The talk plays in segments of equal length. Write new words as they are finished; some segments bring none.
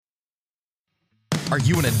Are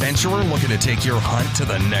you an adventurer looking to take your hunt to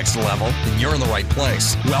the next level? Then you're in the right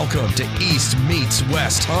place. Welcome to East Meets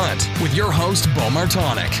West Hunt with your host, Bo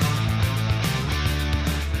Martonic.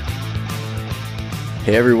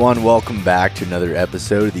 Hey everyone, welcome back to another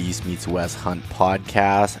episode of the East Meets West Hunt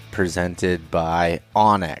podcast presented by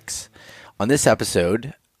onX. On this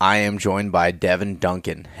episode, I am joined by Devin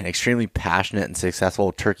Duncan, an extremely passionate and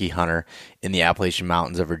successful turkey hunter in the Appalachian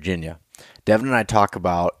Mountains of Virginia. Devin and I talk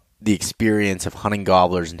about the experience of hunting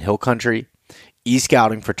gobblers in hill country,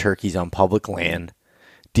 e-scouting for turkeys on public land,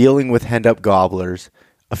 dealing with hen-up gobblers,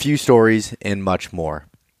 a few stories, and much more.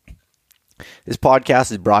 This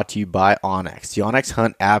podcast is brought to you by onX. The onX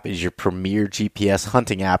Hunt app is your premier GPS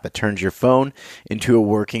hunting app that turns your phone into a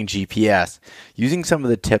working GPS. Using some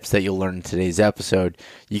of the tips that you'll learn in today's episode,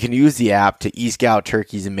 you can use the app to e-scout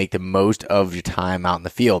turkeys and make the most of your time out in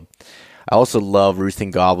the field. I also love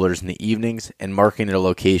roosting gobblers in the evenings and marking their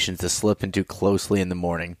locations to slip into closely in the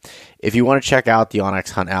morning. If you want to check out the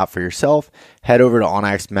onX Hunt app for yourself, head over to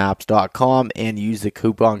onxmaps.com and use the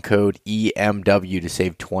coupon code EMW to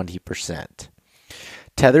save 20%.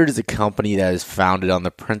 Tethered is a company that is founded on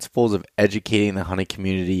the principles of educating the hunting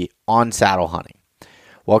community on saddle hunting,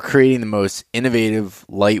 while creating the most innovative,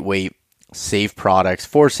 lightweight, safe products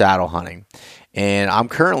for saddle hunting. And I'm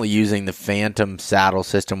currently using the Phantom saddle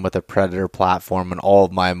system with a Predator platform on all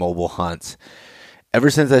of my mobile hunts. Ever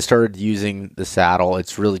since I started using the saddle,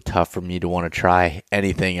 it's really tough for me to want to try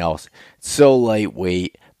anything else. It's so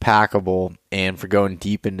lightweight, packable, and for going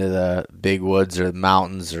deep into the big woods or the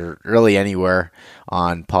mountains or really anywhere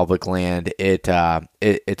on public land,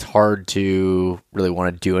 it's hard to really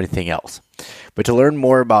want to do anything else. But to learn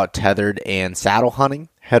more about tethered and saddle hunting,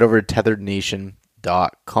 head over to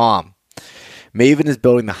tetherednation.com. Maven is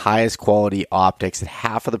building the highest quality optics at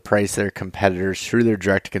half of the price of their competitors through their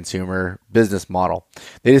direct-to-consumer business model.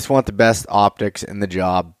 They just want the best optics in the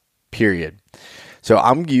job, period. So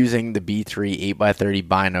I'm using the B3 8x30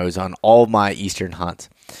 binos on all of my eastern hunts,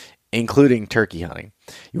 including turkey hunting.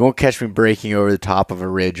 You won't catch me breaking over the top of a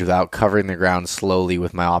ridge without covering the ground slowly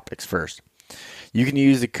with my optics first. You can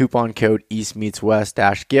use the coupon code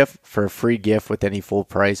EastMeetsWest-GIF for a free gift with any full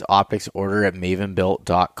price optics order at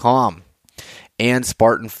mavenbuilt.com. And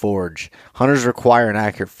Spartan Forge. Hunters require an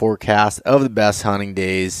accurate forecast of the best hunting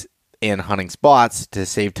days and hunting spots to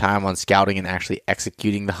save time on scouting and actually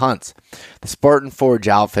executing the hunts. The Spartan Forge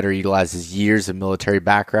outfitter utilizes years of military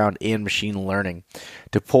background and machine learning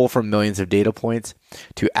to pull from millions of data points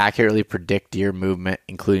to accurately predict deer movement,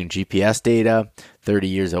 including GPS data, 30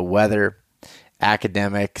 years of weather,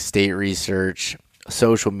 academic, state research,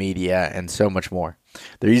 social media, and so much more.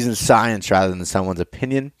 They're using science rather than someone's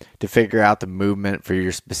opinion to figure out the movement for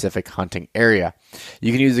your specific hunting area.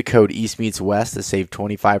 You can use the code EastMeetsWest to save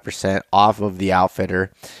 25% off of the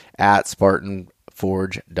outfitter at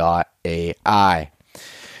SpartanForge.ai.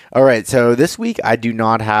 All right, so this week I do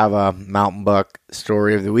not have a mountain buck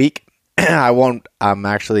story of the week. I'm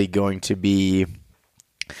actually going to be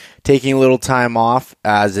taking a little time off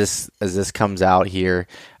as this comes out here.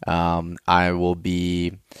 I will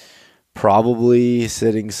be probably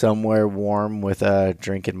sitting somewhere warm with a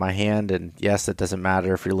drink in my hand. And yes, it doesn't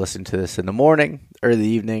matter if you're listening to this in the morning or the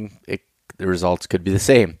evening. The results could be the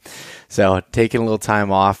same. So taking a little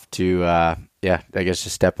time off to, I guess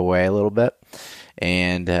just step away a little bit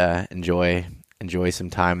and enjoy some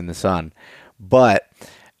time in the sun. But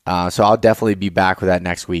so I'll definitely be back with that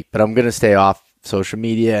next week. But I'm going to stay off social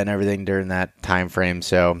media and everything during that time frame.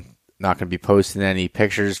 So not going to be posting any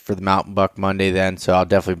pictures for the Mountain Buck Monday then, so I'll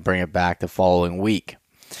definitely bring it back the following week.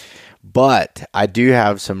 But I do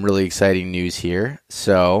have some really exciting news here.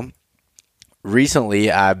 So recently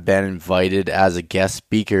I've been invited as a guest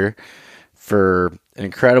speaker for an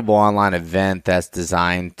incredible online event that's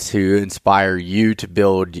designed to inspire you to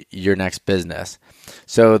build your next business.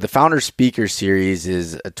 So the Founder Speaker Series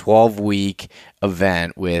is a 12-week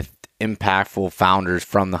event with impactful founders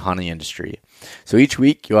from the hunting industry. So each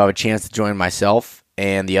week you'll have a chance to join myself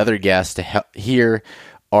and the other guests to hear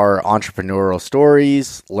our entrepreneurial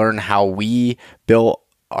stories, learn how we built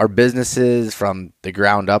our businesses from the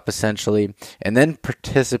ground up essentially, and then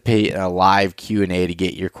participate in a live Q&A to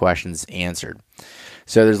get your questions answered.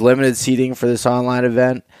 So there's limited seating for this online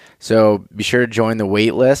event, so be sure to join the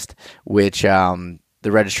wait list, which the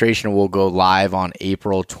registration will go live on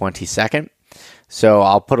April 22nd. So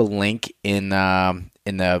I'll put a link in the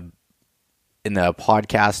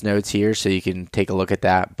podcast notes here so you can take a look at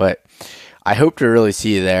that. But I hope to really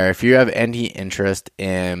see you there. If you have any interest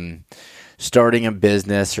in starting a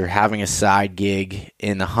business or having a side gig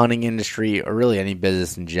in the hunting industry or really any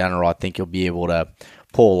business in general, I think you'll be able to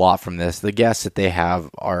pull a lot from this. The guests that they have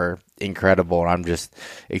are incredible, and I'm just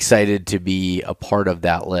excited to be a part of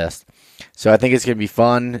that list. So I think it's going to be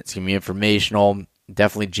fun. It's going to be informational,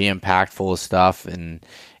 definitely jam-packed full of stuff, and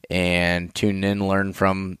tune in, learn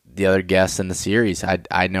from the other guests in the series.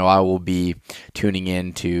 I know I will be tuning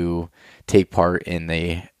in to take part in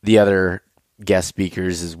the other guest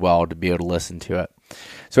speakers as well, to be able to listen to it.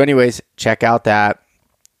 So anyways, check out that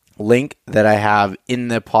link that I have in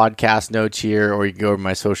the podcast notes here, or you can go to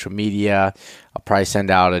my social media. I'll probably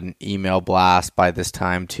send out an email blast by this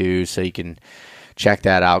time too, so you can check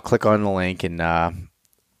that out. Click on the link and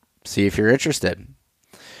see if you're interested.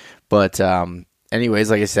 But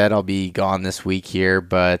anyways, like I said, I'll be gone this week here,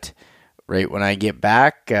 but right when I get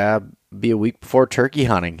back, be a week before turkey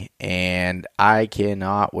hunting, and I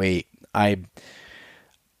cannot wait. I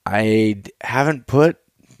haven't put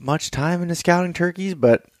much time into scouting turkeys,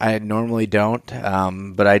 but I normally don't.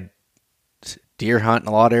 But I deer hunt in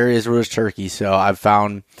a lot of areas where there's turkeys, so I've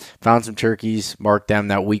found some turkeys, marked them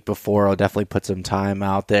that week before. I'll definitely put some time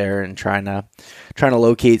out there and trying to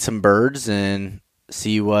locate some birds and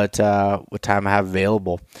see what time I have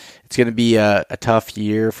available. It's going to be a tough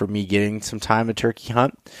year for me getting some time to turkey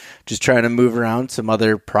hunt. Just trying to move around some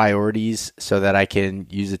other priorities so that I can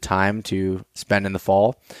use the time to spend in the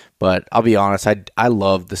fall. But I'll be honest, I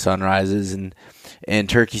love the sunrises and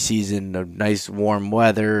turkey season, the nice warm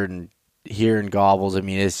weather and hearing gobbles. I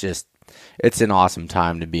mean, it's an awesome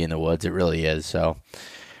time to be in the woods. It really is. So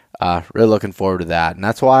really looking forward to that. And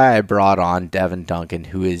that's why I brought on Devin Duncan,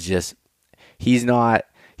 who is just, he's not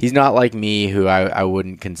like me, who I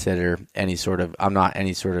wouldn't consider I'm not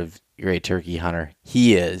any sort of great turkey hunter.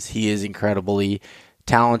 He is incredibly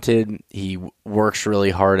talented. He works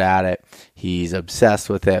really hard at it. He's obsessed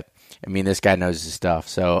with it. I mean, this guy knows his stuff.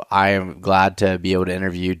 So I am glad to be able to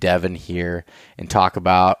interview Devin here and talk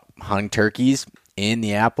about hunting turkeys in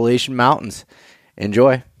the Appalachian Mountains.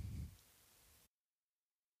 Enjoy.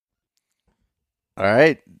 All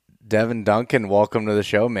right, Devin Duncan, welcome to the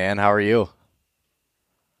show, man. How are you?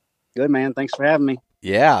 Good, man. Thanks for having me.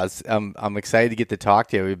 Yeah, I'm excited to get to talk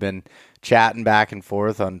to you. We've been chatting back and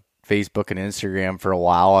forth on Facebook and Instagram for a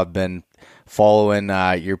while. I've been following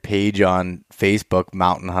your page on Facebook,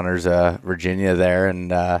 Mountain Hunters Virginia there,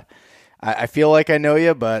 and I feel like I know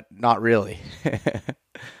you, but not really.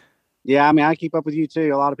 Yeah, I mean, I keep up with you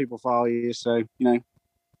too. A lot of people follow you, so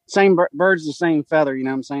same birds, the same feather. You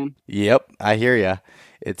know what I'm saying? Yep, I hear you.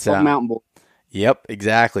 It's mountain bull. Yep,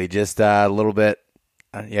 exactly. Just a little bit.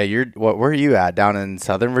 Yeah, where are you at? Down in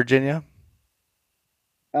Southern Virginia?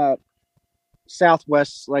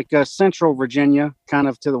 Southwest, like Central Virginia, kind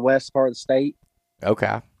of to the west part of the state.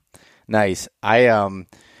 Okay, nice. I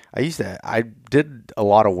did a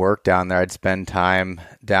lot of work down there. I'd spend time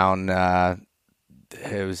down.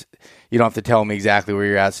 You don't have to tell me exactly where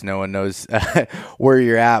you're at, so no one knows where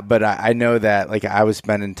you're at. But I know that, like, I was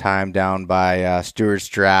spending time down by Stewart's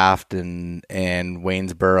Draft and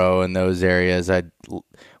Waynesboro and those areas. I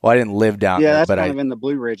didn't live down there, that's but kind of in the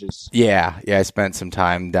Blue Ridges. Yeah, I spent some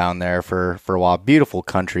time down there for a while. Beautiful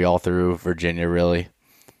country all through Virginia, really.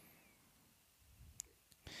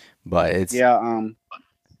 But it's a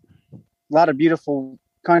lot of beautiful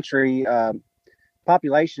country.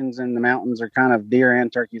 Populations in the mountains are kind of, deer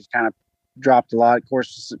and turkeys kind of dropped a lot. Of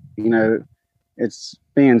course, it's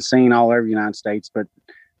being seen all over the United States, but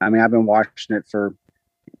I mean, I've been watching it for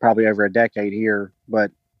probably over a decade here,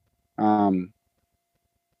 but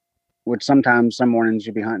which sometimes some mornings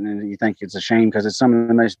you'll be hunting and you think it's a shame because it's some of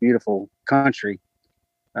the most beautiful country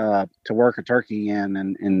to work a turkey in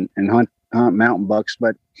and hunt mountain bucks.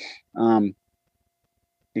 But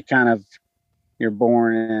you're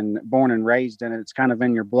born and raised in it. It's kind of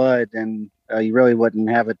in your blood, and you really wouldn't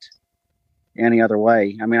have it any other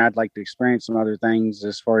way. I mean, I'd like to experience some other things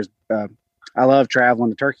as far as I love traveling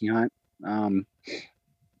to turkey hunt,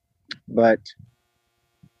 but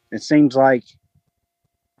it seems like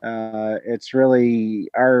it's really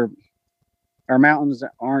our mountains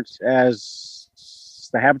aren't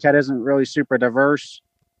the habitat isn't really super diverse,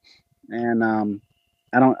 and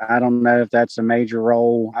I don't know if that's a major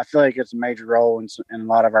role. I feel like it's a major role in a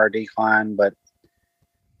lot of our decline, but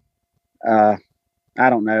I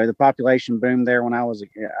don't know. The population boomed there when I'll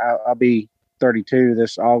be 32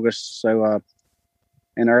 this August. So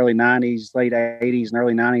in the early 90s, late 80s and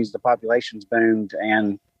early 90s, the populations boomed,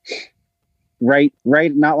 and right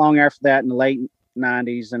not long after that, in the late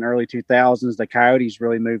 90s and early 2000s, the coyotes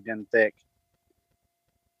really moved in thick.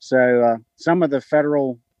 So some of the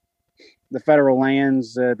federal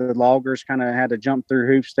lands, the loggers kind of had to jump through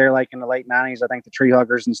hoops there, like in the late 90s. I think the tree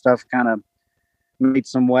huggers and stuff kind of made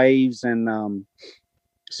some waves, and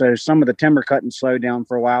so some of the timber cutting slowed down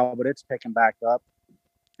for a while, but it's picking back up.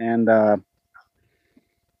 and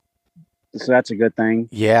so that's a good thing.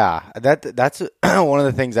 Yeah, that's one of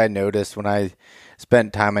the things I noticed when I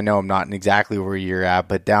spent time. I know I'm not in exactly where you're at,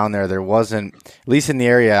 but down there wasn't, at least in the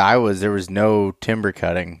area I was, there was no timber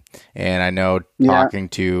cutting. And I know talking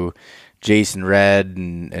to Jason Red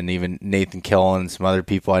and even Nathan Killen and some other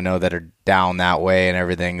people I know that are down that way and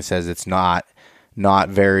everything says it's not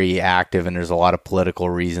very active, and there's a lot of political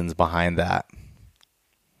reasons behind that.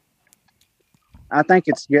 I think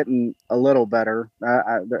it's getting a little better.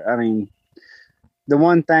 I mean, the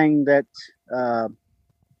one thing that,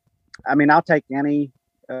 I'll take any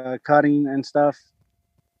cutting and stuff,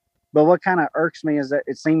 but what kind of irks me is that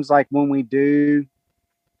it seems like when we do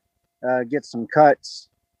get some cuts,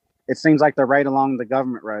 it seems like they're right along the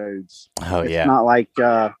government roads. Oh, yeah.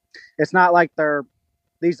 It's not like they're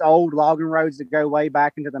these old logging roads that go way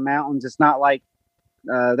back into the mountains. It's not like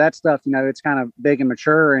that stuff, it's kind of big and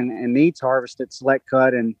mature and needs harvested, select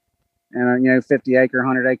cut and 50 acre,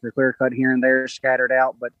 100 acre clear cut here and there scattered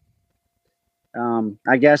out. But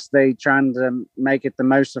I guess they trying to make it the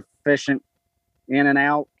most efficient in and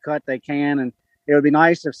out cut they can. And it would be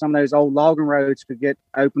nice if some of those old logging roads could get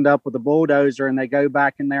opened up with a bulldozer and they go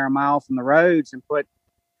back in there a mile from the roads and put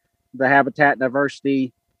the habitat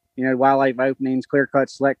diversity, wildlife openings, clear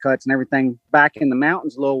cuts, select cuts, and everything back in the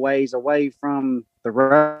mountains a little ways away from the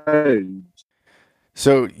roads.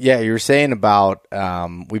 So, yeah, you were saying about,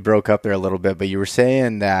 we broke up there a little bit, but you were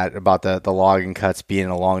saying that about the logging cuts being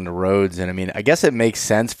along the roads. And I mean, I guess it makes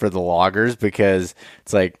sense for the loggers because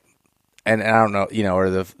it's like, and I don't know,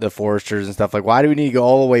 or the foresters and stuff, like, why do we need to go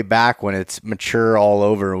all the way back when it's mature all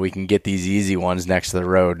over and we can get these easy ones next to the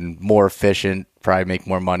road and more efficient, probably make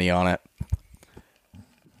more money on it?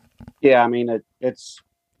 Yeah, I mean, it's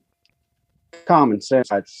common sense.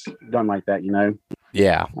 It's done like that,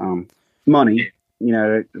 Yeah. Money,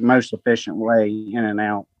 most efficient way in and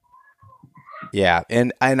out. Yeah,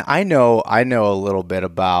 and I know a little bit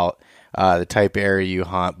about the type of area you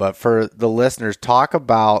hunt, but for the listeners, talk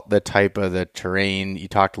about the type of the terrain. You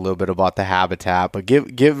talked a little bit about the habitat, but give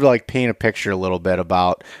paint a picture a little bit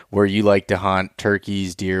about where you like to hunt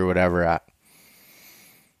turkeys, deer, whatever at.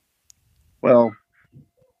 Well,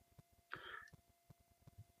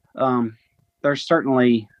 there's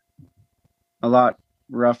certainly a lot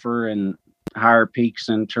rougher and higher peaks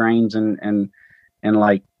and terrains and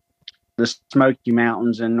like the Smoky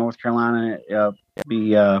Mountains in North Carolina,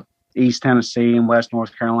 East Tennessee and West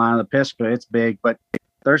North Carolina, the Pisgah, it's big, but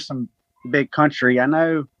there's some big country. I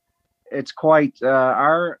know it's quite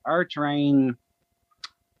our terrain.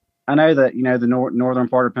 I know that the northern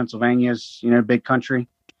part of Pennsylvania is big country,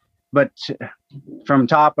 but from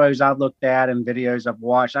topos I've looked at and videos I've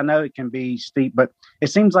watched, I know it can be steep, but it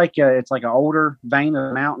seems like it's like an older vein of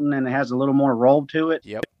the mountain and it has a little more roll to it.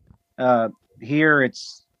 Yep. Here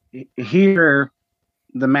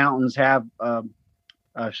the mountains have a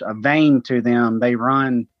vein to them. They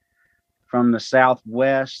run from the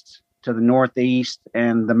southwest to the northeast,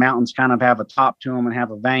 and the mountains kind of have a top to them and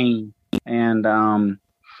have a vein. And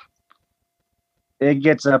it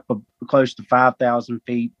gets up close to 5,000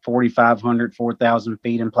 feet, 4,500, 4,000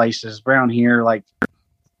 feet in places. Around here, like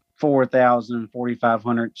 4,000,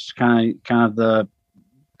 4,500 is kind of the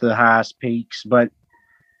highest peaks. But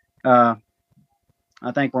I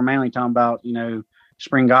think we're mainly talking about,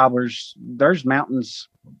 spring gobblers. There's mountains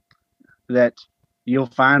that you'll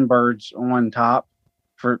find birds on top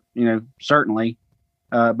for, certainly.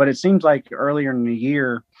 But it seems like earlier in the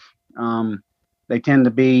year, they tend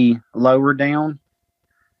to be lower down.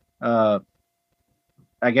 I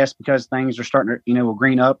guess because things are starting to, will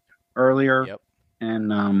green up earlier. Yep.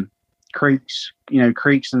 And creeks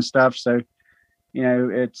and stuff. So,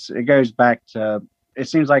 it goes back to, it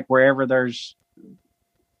seems like wherever there's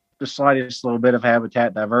the slightest little bit of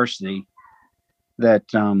habitat diversity, that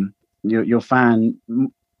you'll find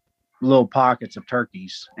little pockets of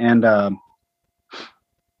turkeys. And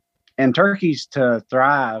turkeys to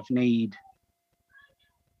thrive need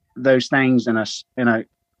those things in a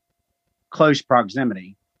close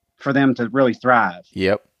proximity for them to really thrive.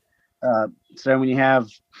 Yep. So when your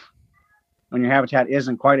habitat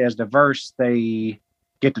isn't quite as diverse, they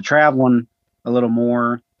get to traveling a little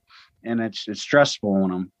more, and it's stressful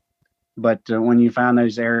on them. But when you find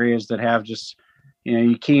those areas that have just,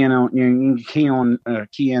 you key in on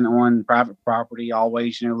private property,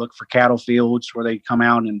 always, look for cattle fields where they come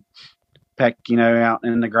out and peck, out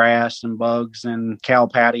in the grass and bugs and cow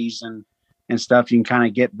patties and stuff. You can kind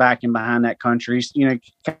of get back in behind that country, kind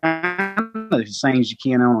of the same as you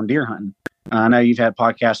key in on deer hunting. I know you've had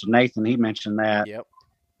podcasts with Nathan. He mentioned that. Yep.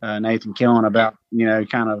 Nathan Killen about,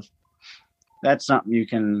 kind of, that's something you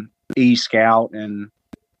can e-scout and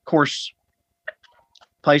course,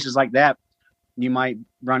 places like that, you might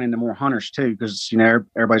run into more hunters too, because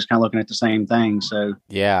everybody's kind of looking at the same thing. So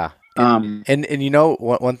yeah. And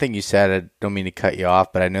one thing you said, I don't mean to cut you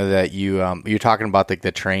off, but I know that you're talking about like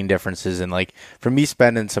the terrain differences, and like for me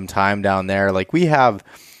spending some time down there, like we have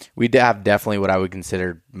definitely what I would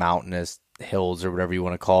consider mountainous hills or whatever you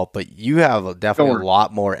want to call it, but you have definitely a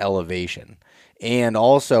lot more elevation. And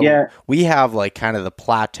also we have like kind of the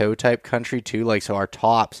plateau type country too. Like, so our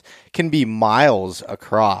tops can be miles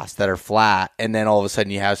across that are flat. And then all of a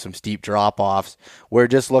sudden you have some steep drop offs where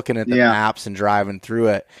just looking at the maps and driving through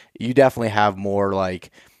it, you definitely have more like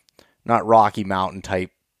not Rocky Mountain type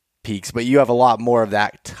peaks, but you have a lot more of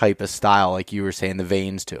that type of style. Like you were saying, the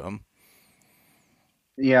veins to them.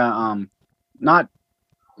 Yeah. Not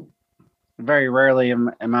very rarely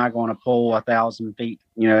am I going to pull 1,000 feet,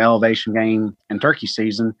 elevation gain in turkey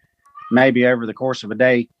season. Maybe over the course of a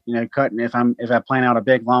day, cutting if I plan out a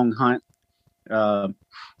big long hunt, from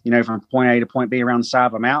point A to point B around the side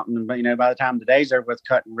of a mountain. But by the time the day's over with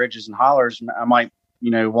cutting ridges and hollers, I might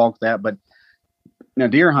walk that. But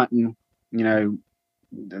deer hunting, I know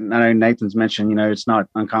Nathan's mentioned, it's not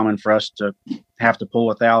uncommon for us to have to pull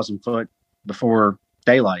 1,000 foot before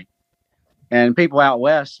daylight. And people out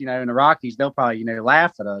west, in the Rockies, they'll probably,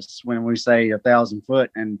 laugh at us when we say 1,000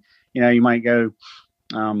 foot. And, you might go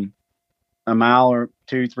a mile or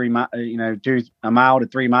 3 miles, a mile to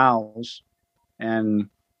 3 miles, and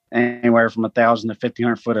anywhere from 1,000 to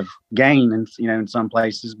 1,500 foot of gain, and in some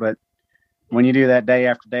places. But when you do that day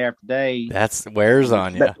after day after day, that's wears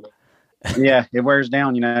on you. Yeah, it wears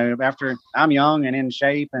down. After I'm young and in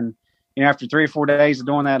shape, and after 3 or 4 days of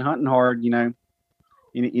doing that hunting hard,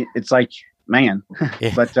 it's like, man.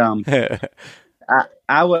 But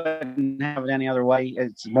I wouldn't have it any other way.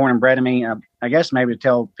 It's born and bred in me. I guess maybe to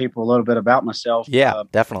tell people a little bit about myself. Yeah,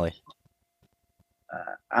 definitely.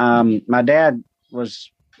 My dad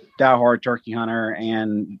was a diehard turkey hunter,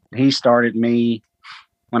 and he started me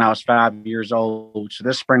when I was 5 years old. So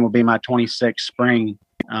this spring will be my 26th spring,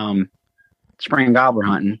 spring gobbler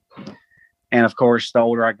hunting. And of course, the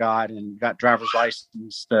older I got and got driver's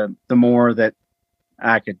license, the more that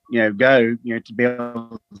I could, go, to be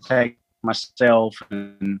able to take myself,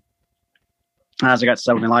 and as I got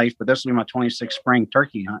settled in life. But this will be my 26th spring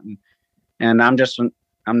turkey hunting. And just so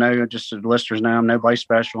the listeners know, I'm nobody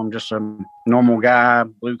special. I'm just a normal guy,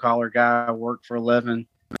 blue collar guy, work for a living.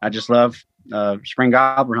 I just love spring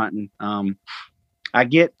gobbler hunting. I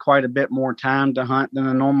get quite a bit more time to hunt than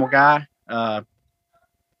a normal guy.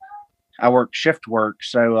 I work shift work,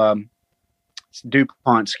 so it's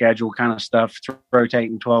DuPont schedule kind of stuff,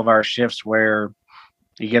 rotating 12-hour shifts where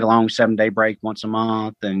you get a long 7-day break once a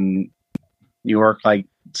month, and you work like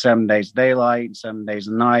 7 days daylight and 7 days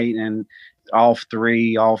a night, and off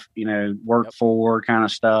 3, work 4 kind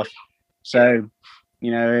of stuff. So,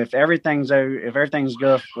 if everything's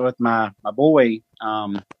good with my boy,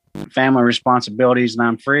 family responsibilities, and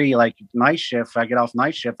I'm free, like night shift, I get off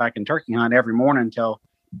night shift, I can turkey hunt every morning until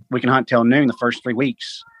we can hunt till noon the first 3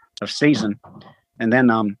 weeks of season. And then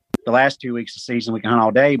the last 2 weeks of season, we can hunt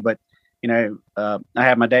all day. But, I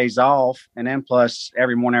have my days off. And then plus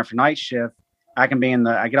every morning after night shift, I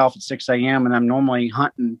get off at 6 a.m. and I'm normally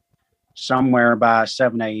hunting somewhere by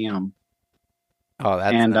 7 a.m. Oh,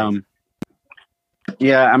 that's nice.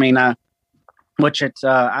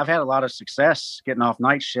 I've had a lot of success getting off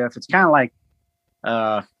night shift. It's kind of like,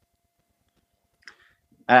 I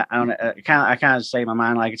don't know, I kind of say in my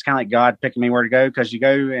mind, like, it's kind of like God picking me where to go, because you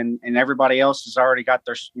go and everybody else has already got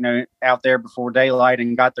their, out there before daylight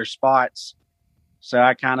and got their spots. So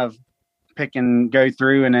I kind of pick and go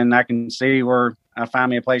through, and then I can see where I find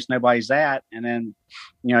me a place nobody's at. And then,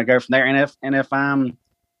 I go from there. And if I'm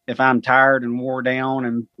tired and wore down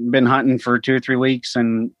and been hunting for 2 or 3 weeks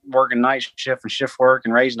and working night shift and shift work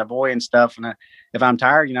and raising a boy and stuff, and if I'm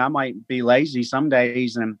tired, I might be lazy some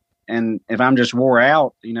days, and if I'm just wore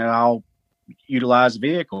out, I'll utilize the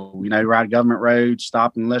vehicle, ride government roads,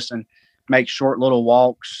 stop and listen, make short little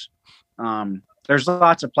walks. There's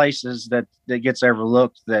lots of places that gets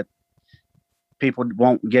overlooked that people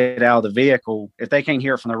won't get out of the vehicle if they can't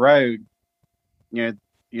hear it from the road.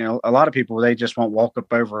 A lot of people, they just won't walk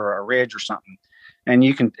up over a ridge or something. And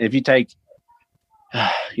you can, if you take,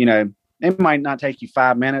 it might not take you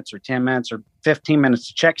 5 minutes or 10 minutes or 15 minutes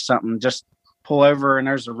to check something. Just pull over and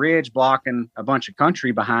there's a ridge blocking a bunch of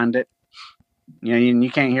country behind it. And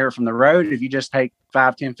you can't hear it from the road. If you just take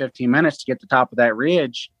 5, 10, 15 minutes to get to the top of that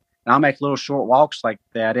ridge, and I'll make little short walks like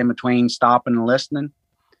that in between stopping and listening.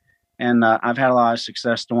 And I've had a lot of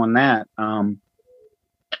success doing that. And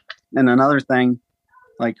another thing,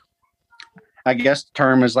 like, I guess the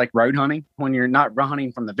term is like road hunting, when you're not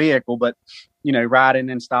hunting from the vehicle, but, riding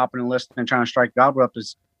and stopping and listening and trying to strike gobbler up.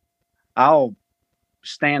 Is I'll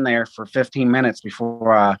stand there for 15 minutes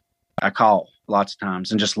before I call, lots of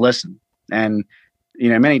times, and just listen. And,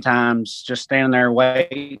 many times just standing there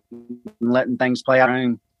waiting and letting things play out.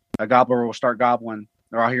 And a gobbler will start gobbling,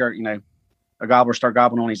 or I'll hear, a gobbler start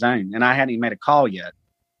gobbling on his own. And I hadn't even made a call yet.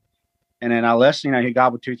 And then I listen, he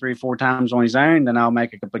gobbled 2, 3, 4 times on his own. Then I'll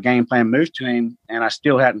make a game plan move to him, and I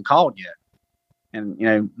still hadn't called yet. And,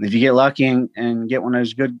 if you get lucky and get one of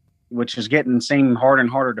those good, which is getting seem harder and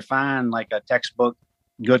harder to find, like a textbook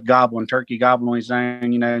good gobbling turkey gobbling on his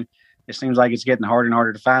own, it seems like it's getting harder and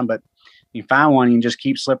harder to find. But you find one, you can just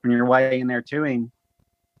keep slipping your way in there to him.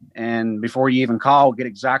 And before you even call, get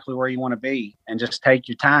exactly where you want to be, and just take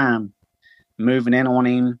your time moving in on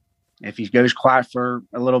him. If he goes quiet for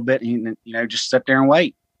a little bit, just sit there and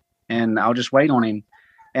wait, and I'll just wait on him.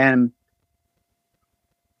 And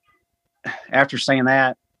after saying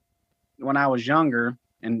that, when I was younger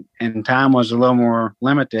and time was a little more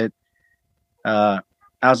limited, I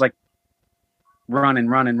was like running,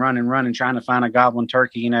 trying to find a gobbling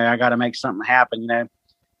turkey. I got to make something happen.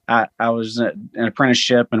 I was an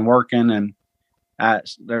apprenticeship and working, and I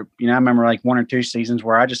remember like 1 or 2 seasons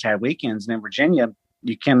where I just had weekends. And in Virginia,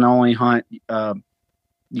 you can only hunt,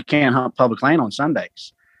 you can't hunt public land on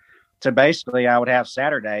Sundays. So basically I would have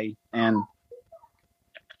Saturday, and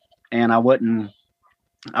I wouldn't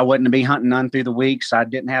be hunting none through the weeks. I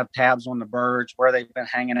didn't have tabs on the birds, where they've been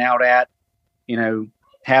hanging out at,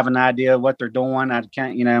 have an idea of what they're doing. I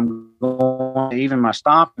can't, I'm going, even my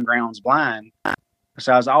stomping ground's blind.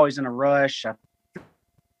 So I was always in a rush. I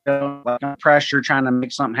felt like under pressure trying to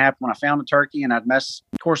make something happen when I found a turkey, and I'd mess.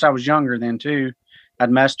 Of course, I was younger then too.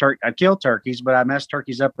 I'd kill turkeys, but I messed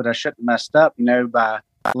turkeys up that I shouldn't have messed up, by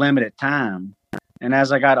limited time. And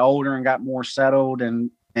as I got older and got more settled and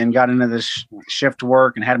got into this shift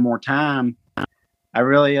work and had more time, I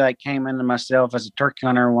really came into myself as a turkey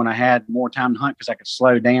hunter when I had more time to hunt, because I could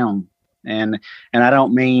slow down. And I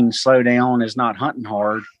don't mean slow down as not hunting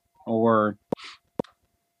hard or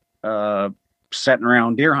sitting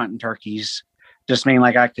around deer hunting turkeys. Just mean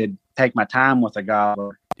like I could take my time with a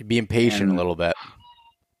gobbler. Be impatient a little bit.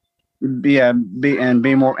 Be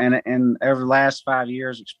more. And over the last 5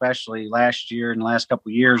 years, especially last year and the last couple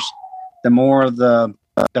of years, the more the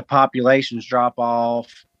populations drop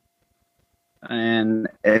off, and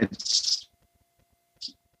it's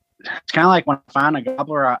kind of like when I find a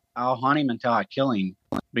gobbler, I'll hunt him until I kill him,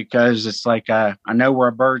 because it's like I know where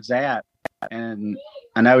a bird's at, and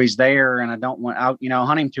I know he's there, and I don't want I'll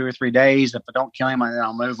hunt him 2 or 3 days. If I don't kill him, then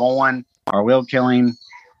I'll move on, or will kill him.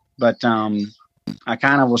 But I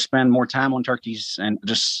kind of will spend more time on turkeys, and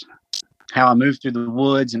just how I move through the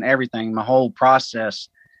woods and everything, my whole process.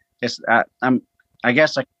 I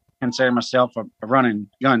guess I consider myself a running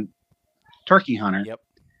gun turkey hunter. Yep.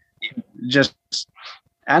 Just,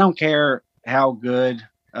 I don't care how good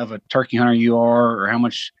of a turkey hunter you are or how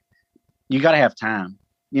much, you got to have time.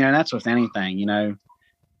 That's with anything,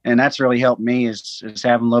 and that's really helped me is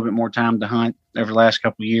having a little bit more time to hunt over the last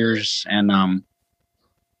couple of years. And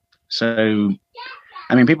so,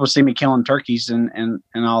 I mean, people see me killing turkeys and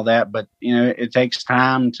all that, but it takes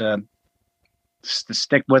time to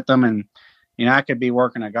stick with them. And I could be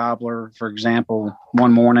working a gobbler, for example,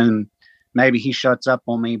 one morning, and maybe he shuts up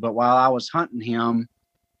on me, but while I was hunting him,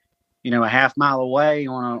 a half mile away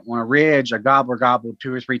on a ridge, a gobbler gobbled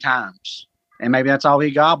 2 or 3 times, and maybe that's all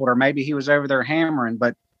he gobbled, or maybe he was over there hammering.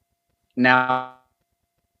 But now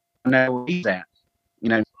I know where he's at,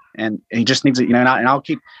 and he just needs it, and I'll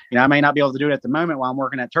keep, I may not be able to do it at the moment while I'm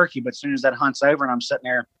working that turkey, but as soon as that hunt's over and I'm sitting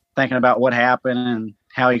there thinking about what happened and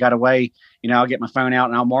how he got away, I'll get my phone out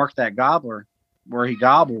and I'll mark that gobbler where he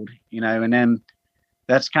gobbled, and then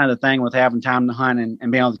that's kind of the thing with having time to hunt and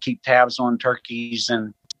being able to keep tabs on turkeys.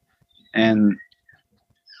 And I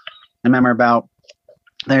remember I think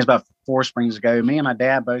it was about 4 springs ago, me and my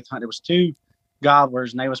dad both hunted. It was 2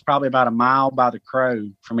 gobblers, and they was probably about a mile by the crow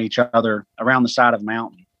from each other around the side of the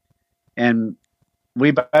mountain. And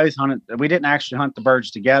we both hunted. We didn't actually hunt the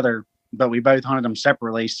birds together, but we both hunted them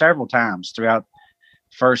separately several times throughout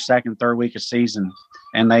the first, second, third week of season.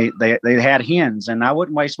 And they had hens, and I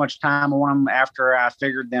wouldn't waste much time on them after I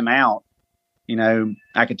figured them out.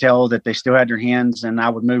 I could tell that they still had their hens, and I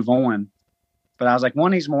would move on. But I was like,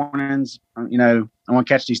 one of these mornings, I want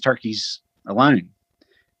to catch these turkeys alone.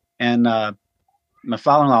 And my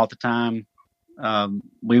father-in-law at the time,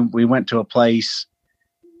 we went to a place,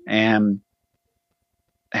 and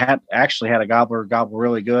had a gobbler gobble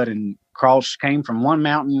really good, and came from one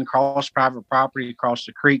mountain, crossed private property, across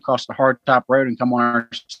the creek, crossed the hardtop road, and come on our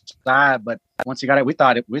side. But once he got it, we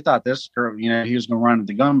thought this girl, he was going to run at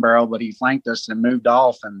the gun barrel, but he flanked us and moved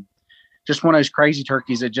off. And just one of those crazy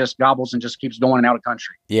turkeys that just gobbles and just keeps going and out of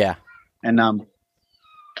country. Yeah. And I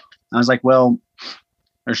was like, well,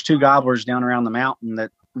 there's 2 gobblers down around the mountain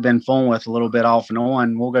that been fooling with a little bit off and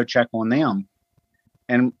on. We'll go check on them.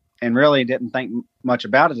 And really didn't think much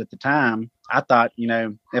about it at the time. I thought,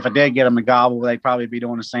 if I did get them to gobble, they'd probably be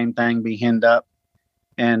doing the same thing, be henned up.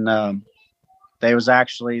 And they was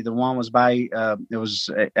actually, the one was had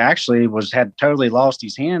totally lost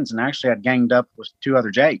his hens and actually had ganged up with 2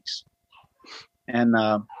 other jakes. And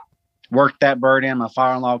worked that bird in. My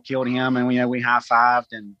father-in-law killed him, and we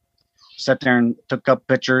high-fived and sat there and took a couple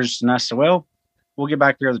pictures. And I said, well, we'll get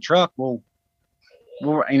back there to the truck.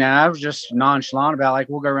 I was just nonchalant about, like,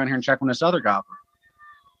 we'll go around here and check on this other gobbler.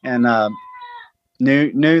 And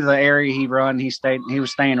knew the area he run. He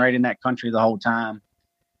was staying right in that country the whole time.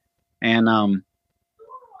 And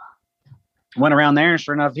went around there, and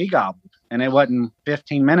sure enough, he gobbled. And it wasn't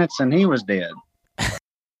 15 minutes, and he was dead.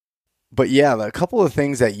 But yeah, a couple of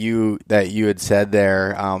things that you had said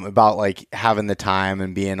there about like having the time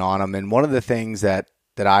and being on them. And one of the things that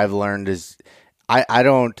I've learned is I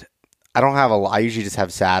don't have I usually just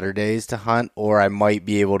have Saturdays to hunt, or I might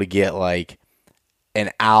be able to get like an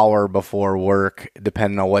hour before work,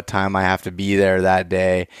 depending on what time I have to be there that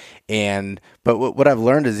day. But what I've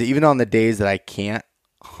learned is even on the days that I can't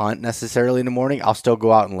hunt necessarily in the morning, I'll still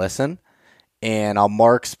go out and listen. And I'll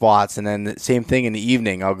mark spots, and then the same thing in the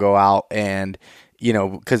evening. I'll go out and,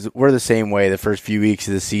 because we're the same way. The first few weeks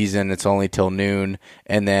of the season, it's only till noon,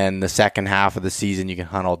 and then the second half of the season, you can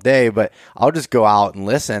hunt all day. But I'll just go out and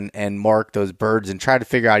listen and mark those birds and try to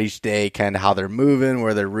figure out each day kind of how they're moving,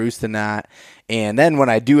 where they're roosting at. And then when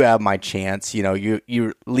I do have my chance, you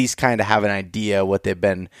at least kind of have an idea what they've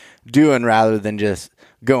been doing, rather than just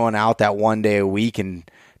going out that one day a week and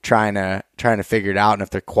trying to figure it out. And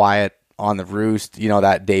if they're quiet on the roost,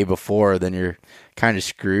 that day before, then you're kind of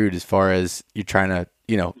screwed as far as you're trying to,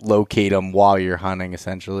 locate them while you're hunting,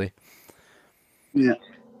 essentially. Yeah.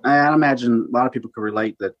 I imagine a lot of people could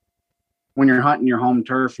relate that when you're hunting your home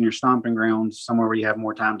turf and your stomping grounds, somewhere where you have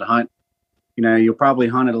more time to hunt, you'll probably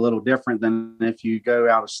hunt it a little different than if you go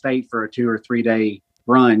out of state for a 2 or 3 day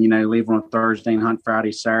run, leave on a Thursday and hunt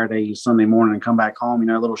Friday, Saturday, Sunday morning and come back home,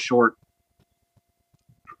 a little short,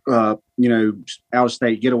 out of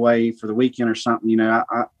state getaway for the weekend or something. I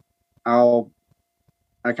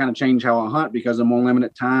kind of change how I hunt because I'm on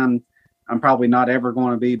limited time. I'm probably not ever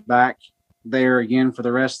going to be back there again for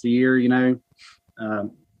the rest of the year,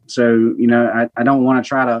 so I don't want to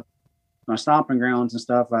try to my stomping grounds and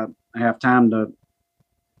stuff. I have time to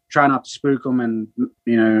try not to spook them and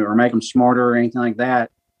or make them smarter or anything like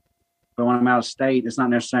that. But when I'm out of state, it's not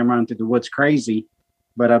necessarily running through the woods crazy,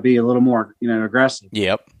 but I'll be a little more, aggressive.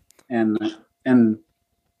 Yep. And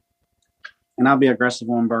I'll be aggressive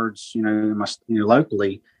on birds,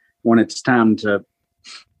 locally when it's time to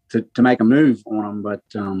make a move on them. But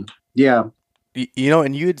yeah.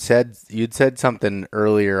 And you'd said something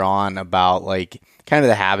earlier on about like kind of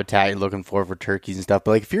the habitat you're looking for turkeys and stuff.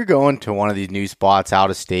 But like if you're going to one of these new spots out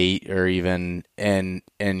of state or even in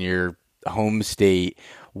your home state,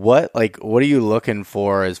 what are you looking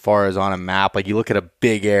for as far as on a map? Like you look at a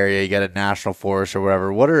big area, you got a national forest or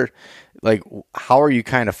whatever. How are you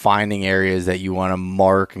kind of finding areas that you want to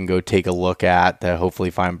mark and go take a look at to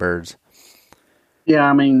hopefully find birds? Yeah,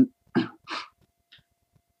 I mean,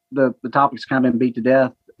 the topic's kind of been beat to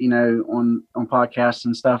death, on podcasts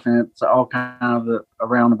and stuff, and it's all kind of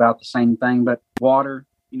around about the same thing. But water,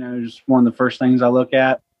 is one of the first things I look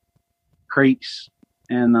at. Creeks,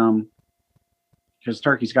 and because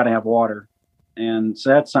turkey's got to have water, and so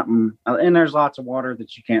that's something. And there's lots of water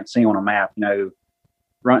that you can't see on a map.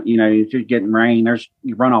 If you're getting rain,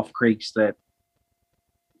 you run off creeks that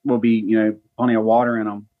will be, plenty of water in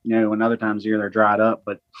them. And other times of year they're dried up,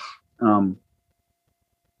 but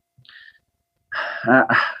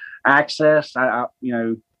access. I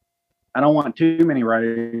don't want too many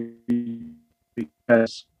roads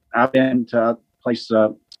because I've been to places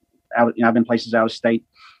I've been places out of state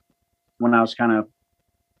when I was it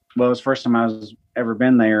was the first time I was ever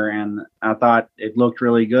been there, and I thought it looked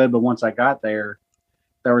really good. But once I got there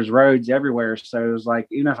was roads everywhere. So it was like,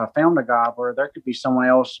 even if I found a gobbler, there could be someone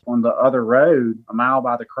else on the other road, a mile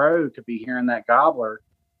by the crow, could be hearing that gobbler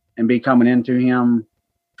and be coming into him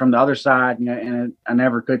from the other side. And I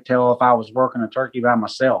never could tell if I was working a turkey by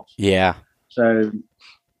myself. Yeah. So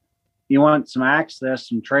you want some access,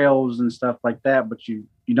 some trails and stuff like that, but you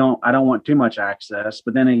I don't want too much access,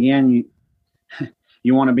 but then again,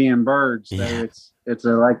 you want to be in birds. So Yeah.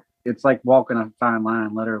 it's like walking a fine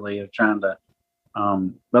line, literally, of trying to,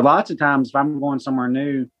 but lots of times if I'm going somewhere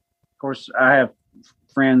new, of course I have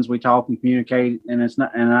friends, we talk and communicate, and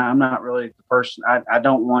I'm not really the person. I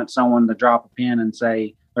don't want someone to drop a pin and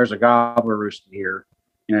say there's a gobbler roosted here.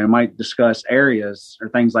 Might discuss areas or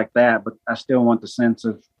things like that, but I still want the sense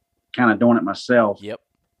of kind of doing it myself. Yep.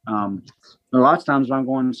 A lot of times when I'm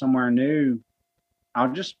going somewhere new,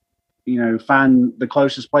 I'll just find the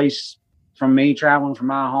closest place from me traveling from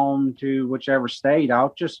my home to whichever state.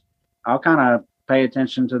 I'll kind of pay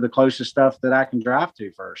attention to the closest stuff that I can drive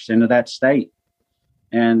to first into that state.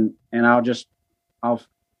 And I'll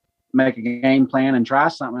make a game plan and try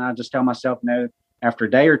something. I just tell myself, no, after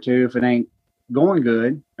a day or two, if it ain't going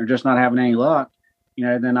good or just not having any luck,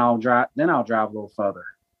 then I'll drive a little further.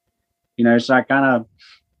 So I kind of,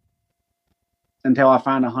 until I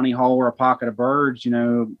find a honey hole or a pocket of birds,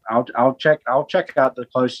 I'll check out the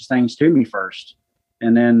closest things to me first.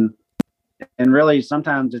 And then, and really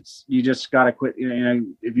sometimes you just got to quit.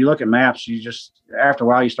 If you look at maps, after a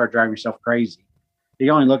while, you start driving yourself crazy.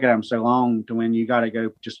 You only look at them so long to when you got to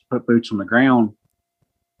go just put boots on the ground.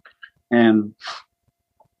 And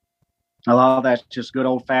a lot of that's just good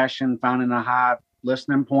old fashioned finding a high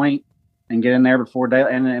listening point and get in there before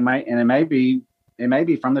daylight. And it may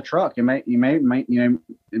be from the truck. The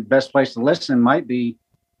best place to listen might be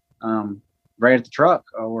right at the truck,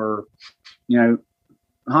 or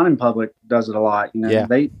hunting public does it a lot. Yeah.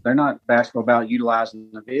 They're not bashful about utilizing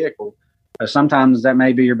the vehicle. Sometimes that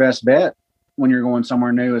may be your best bet when you're going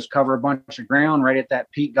somewhere new, is cover a bunch of ground right at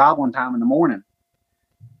that peak gobbling time in the morning,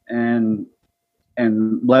 and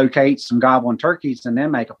locate some gobbling turkeys, and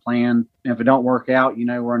then make a plan. And if it don't work out,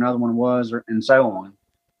 where another one was, and so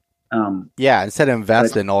on. Yeah, instead of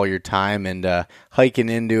investing all your time and hiking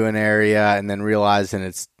into an area and then realizing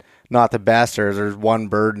it's not the best, or there's one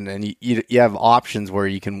bird, and you have options where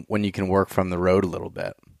you can work from the road a little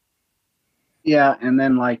bit. Yeah, and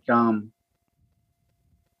then like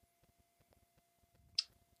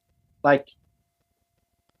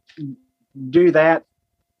do that.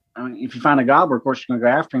 I mean, if you find a gobbler, of course you're going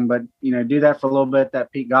to go after him, but do that for a little bit,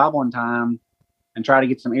 that peak gobbling time, and try to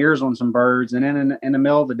get some ears on some birds. And then in the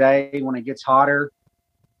middle of the day, when it gets hotter,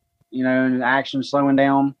 and the action's slowing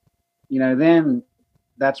down, then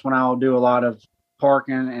that's when I'll do a lot of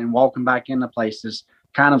parking and walking back into places.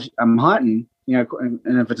 Kind of, I'm hunting, and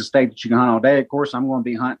if it's a state that you can hunt all day, of course I'm going to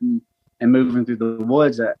be hunting and moving through the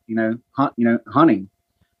woods at, hunting.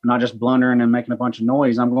 I'm not just blundering and making a bunch of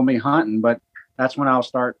noise. I'm going to be hunting, but that's when I'll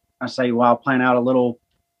plan out a little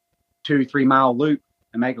 2-3 mile loop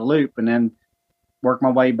and make a loop, and then work my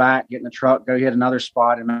way back, get in the truck, go hit another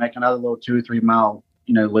spot and make another little 2 or 3 mile,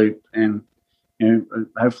 loop, and,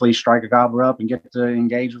 hopefully strike a gobbler up and get to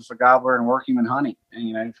engage with a gobbler and work him in hunting.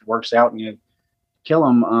 And, if it works out and you kill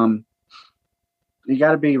him, you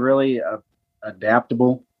got to be really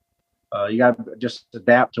adaptable. You got to just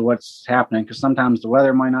adapt to what's happening, because sometimes the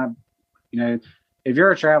weather might not, if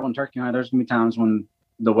you're a traveling turkey hunter, there's gonna be times when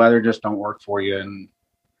the weather just don't work for you and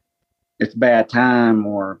it's bad time,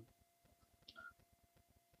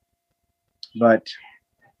 but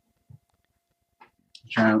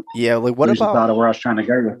yeah, like what about thought of where I was trying to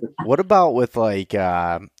go with it. What about with what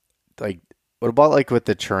about like with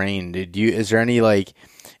the terrain? Is there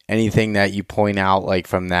anything that you point out, like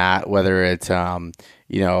from that, whether it's a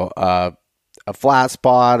flat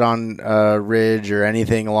spot on a ridge or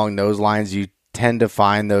anything along those lines? You tend to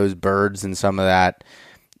find those birds in some of that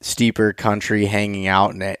steeper country hanging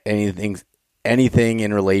out, and anything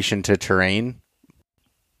in relation to terrain?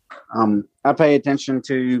 I pay attention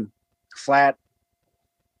to flat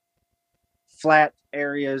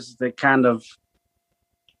areas that kind of,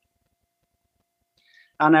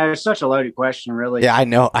 I know it's such a loaded question, really. Yeah, I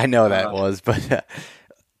know that was, but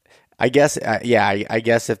I guess, I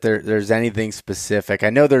guess if there's anything specific,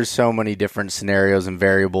 I know there's so many different scenarios and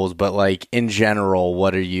variables, but like in general,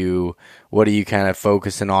 what are you kind of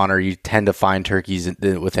focusing on, or you tend to find turkeys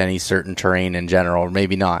with any certain terrain in general, or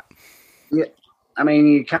maybe not? Yeah, I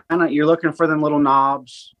mean, you're looking for them little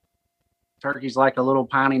knobs. Turkeys like a little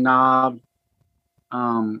piney knob.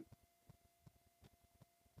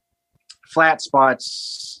 Flat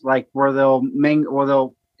spots, like where they'll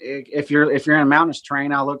mingle, if you're in a mountainous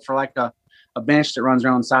terrain, I'll look for like a bench that runs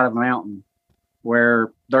around the side of a mountain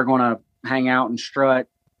where they're going to hang out and strut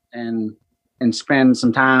and spend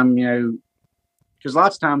some time, because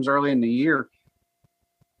lots of times early in the year,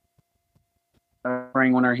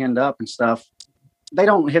 when they're henned up and stuff, they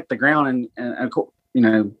don't hit the ground. And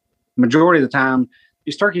majority of the time,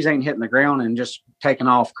 these turkeys ain't hitting the ground and just taking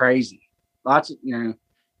off crazy. Lots of,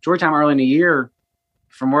 Joy time early in the year,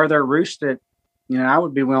 from where they're roosted, I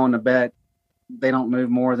would be willing to bet they don't move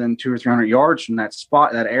more than 200 or 300 yards from that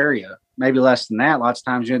spot, that area, maybe less than that. Lots of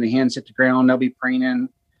times, the hens hit the ground, they'll be preening,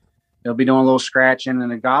 they'll be doing a little scratching,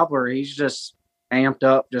 and the gobbler, he's just amped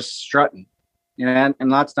up, just strutting. And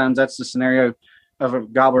lots of times that's the scenario of a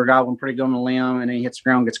gobbler gobbling pretty good on the limb, and then he hits the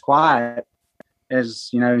ground, gets quiet. As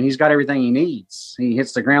he's got everything he needs. He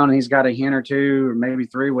hits the ground and he's got a hen or two or maybe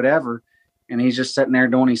three, whatever, and he's just sitting there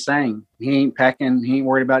doing his thing. He ain't pecking, he ain't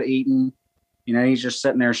worried about eating. He's just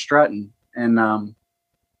sitting there strutting. And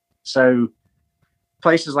so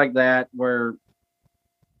places like that, where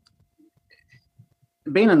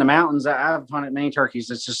being in the mountains, I've hunted many turkeys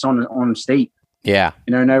that's just on steep. Yeah.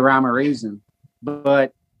 No rhyme or reason.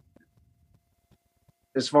 But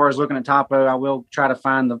as far as looking at topo, I will try to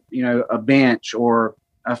find a bench or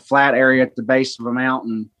a flat area at the base of a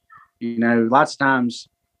mountain. Lots of times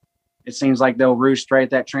it seems like they'll roost right at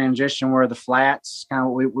that transition where the flats, kind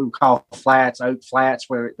of what we call flats, oak flats,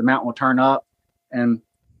 where the mountain will turn up and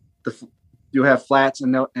you'll have flats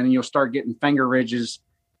and you'll start getting finger ridges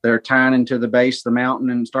that are tying into the base of the mountain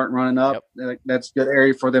and start running up. Yep. That's a good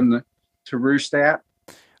area for them to roost at.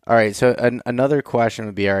 All right. So another question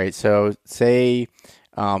would be, all right, so say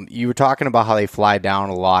you were talking about how they fly down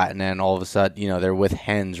a lot and then all of a sudden, they're with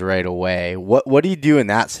hens right away. What do you do in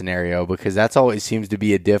that scenario? Because that's always seems to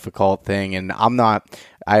be a difficult thing. And I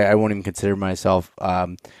won't even consider myself,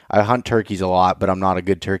 I hunt turkeys a lot, but I'm not a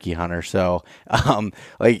good turkey hunter. So, I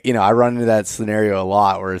run into that scenario a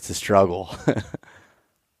lot where it's a struggle.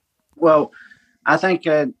 Well, I think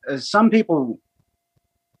some people's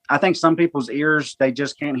ears, they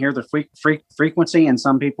just can't hear the frequency, and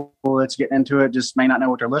some people that's getting into it just may not know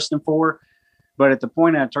what they're listening for. But at the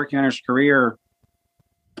point of a turkey hunter's career,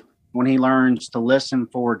 when he learns to listen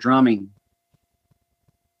for drumming,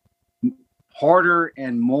 harder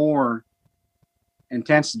and more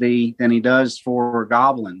intensity than he does for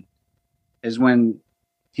gobbling, is when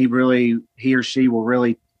he or she will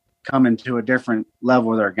really come into a different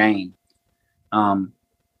level of their game.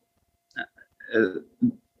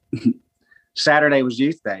 Saturday was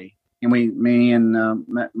youth day, and me and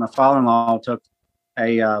my father-in-law took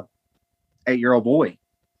a 8-year-old boy.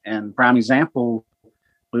 And prime example,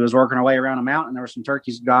 we was working our way around a mountain. There were some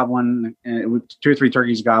turkeys gobbling, and 2 or 3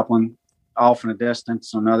 turkeys gobbling off in a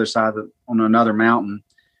distance on the other side on another mountain.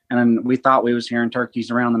 And then we thought we was hearing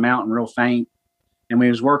turkeys around the mountain real faint, and we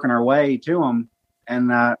was working our way to them.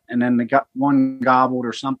 And then they got one gobbled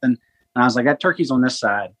or something. And I was like, that turkey's on this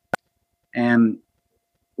side. And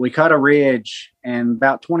we cut a ridge, and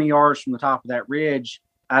about 20 yards from the top of that ridge,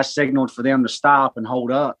 I signaled for them to stop and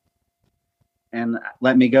hold up and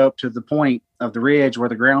let me go up to the point of the ridge where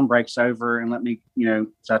the ground breaks over and let me,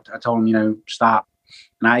 so I told them, stop.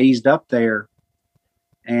 And I eased up there,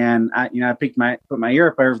 and I put my ear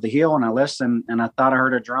up over the hill, and I listened, and I thought I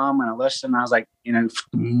heard a drum, and I listened, and I was like,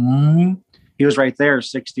 he was right there,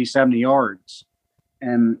 60, 70 yards.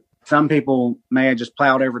 And some people may have just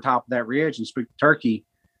plowed over top of that ridge and spooked the turkey.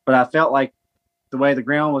 But I felt like the way the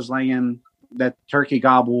ground was laying, that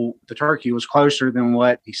the turkey was closer than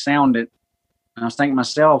what he sounded. And I was thinking to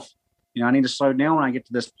myself, I need to slow down when I get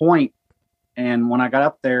to this point. And when I got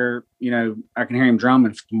up there, I can hear him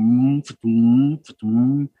drumming. And,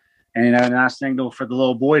 and I signaled for the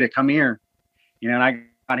little boy to come here. And I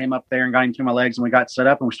got him up there and got him to my legs, and we got set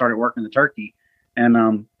up and we started working the turkey.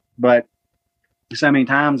 And, but so many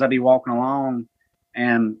times I'd be walking along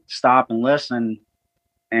and stop and listen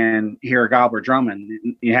and hear a gobbler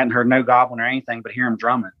drumming. You hadn't heard no gobbling or anything, but hear him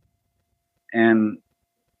drumming. And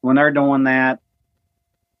when they're doing that,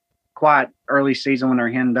 quite early season when they're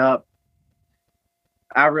henned up,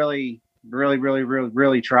 I really, really, really, really,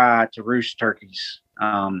 really try to roost turkeys.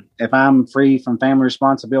 If I'm free from family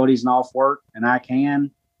responsibilities and off work, and I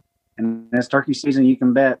can, and it's turkey season, you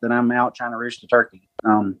can bet that I'm out trying to roost a turkey.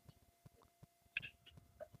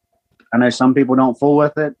 I know some people don't fool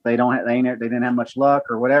with it. They didn't have much luck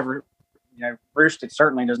or whatever. Roosted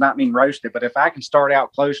certainly does not mean roasted. But if I can start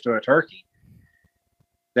out close to a turkey,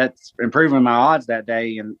 that's improving my odds that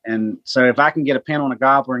day. And so if I can get a pin on a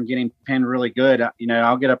gobbler and get him pinned really good,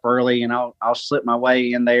 I'll get up early and I'll slip my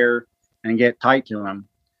way in there and get tight to him.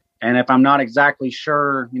 And if I'm not exactly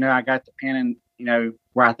sure, I got the pin and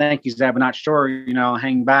where I think he's at, but not sure, I'll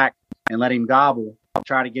hang back and let him gobble. I'll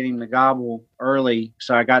try to get him to gobble early,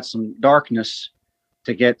 so I got some darkness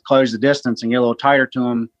to close the distance and get a little tighter to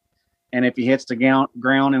him. And if he hits the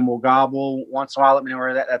ground and will gobble once in a while, let me know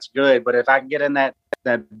where that's good. But if I can get in that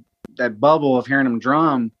bubble of hearing him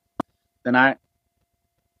drum, then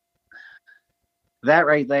that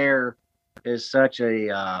right there is such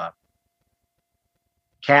a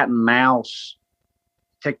cat and mouse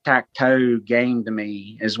tic-tac-toe game to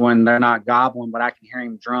me, is when they're not gobbling, but I can hear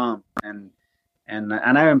him drum. And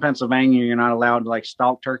I know in Pennsylvania, you're not allowed to like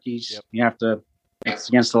stalk turkeys. Yep. You have to, it's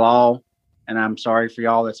against the law. And I'm sorry for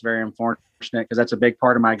y'all. That's very unfortunate, because that's a big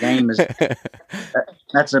part of my game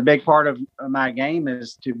that's a big part of my game,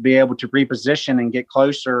 is to be able to reposition and get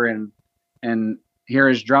closer and hear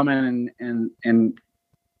his drumming and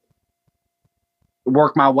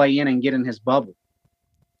work my way in and get in his bubble.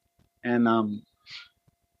 And,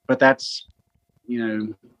 but that's,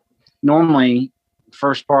 normally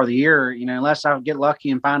first part of the year, unless I get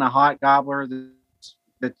lucky and find a hot gobbler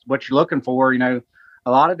that's what you're looking for, a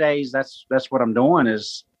lot of days that's what I'm doing,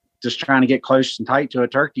 is just trying to get close and tight to a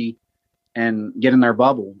turkey and get in their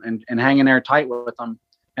bubble and hanging there tight with them.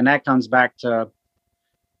 And that comes back to,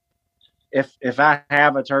 if I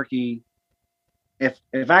have a turkey, if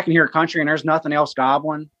I can hear a country and there's nothing else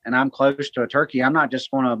gobbling and I'm close to a turkey, I'm not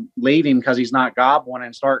just going to leave him because he's not gobbling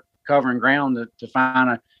and start covering ground to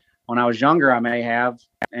find when I was younger, I may have.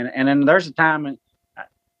 And then there's a time,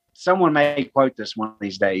 someone may quote this one of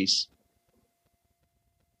these days.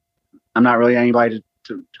 I'm not really anybody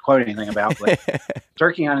to quote anything about, but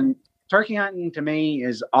turkey hunting to me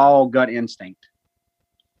is all gut instinct.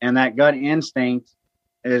 And that gut instinct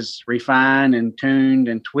is refined and tuned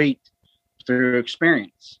and tweaked through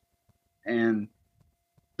experience. And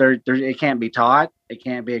it can't be taught. It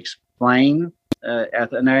can't be explained.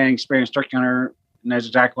 An experienced turkey hunter knows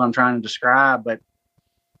exactly what I'm trying to describe. But,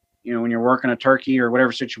 when you're working a turkey or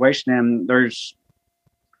whatever situation, and there's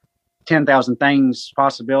 10,000 things,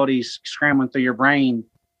 possibilities scrambling through your brain,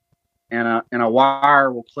 and a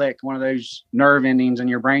wire will click. One of those nerve endings in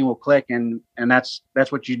your brain will click, and that's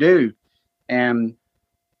what you do. And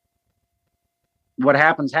what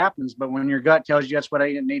happens. But when your gut tells you that's what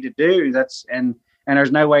you need to do, and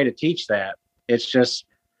there's no way to teach that.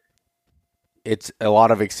 It's a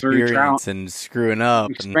lot of experience and screwing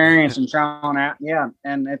up. Experience and trying out. Yeah.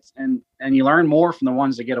 And you learn more from the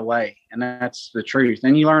ones that get away. And that's the truth.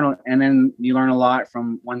 And then you learn a lot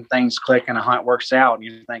from when things click and a hunt works out, and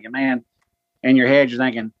you're thinking, man, in your head, you're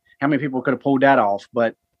thinking, how many people could have pulled that off?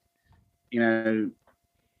 But,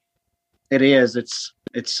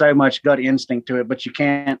 it's so much gut instinct to it, but you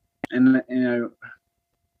can't, and,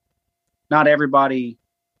 not everybody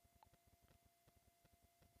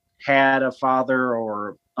had a father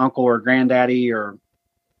or uncle or granddaddy or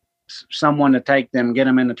someone to take them, get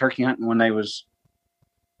them into turkey hunting when they was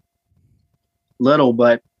little.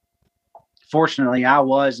 But fortunately I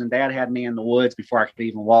was, and Dad had me in the woods before I could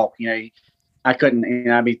even walk. I couldn't,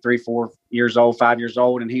 I'd be 3, 4 years old, 5 years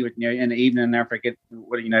old. And he would, in the evening after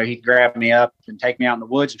he'd grab me up and take me out in the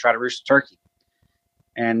woods and try to roost a turkey.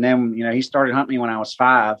 And then, he started hunting me when I was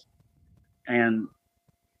 5, and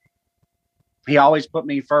he always put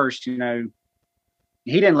me first. He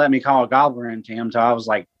didn't let me call a gobbler into him until I was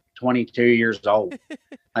like 22 years old.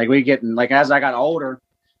 As I got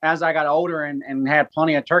older and had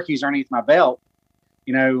plenty of turkeys underneath my belt,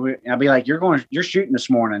 I'd be like, you're shooting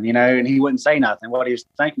this morning, and he wouldn't say nothing. What he was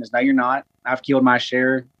thinking is, no, you're not. I've killed my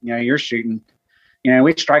share. You're shooting.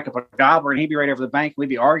 We'd strike up a gobbler and he'd be right over the bank. We'd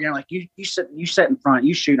be arguing like, you sit in front,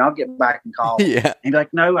 you shoot, I'll get back and call. Yeah. And he'd be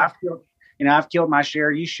like, no, I've killed my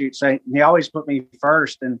share, you shoot. So he always put me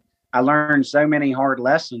first. And I learned so many hard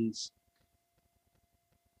lessons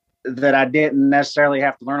that I didn't necessarily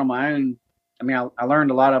have to learn on my own. I mean, I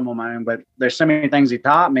learned a lot of them on my own, but there's so many things he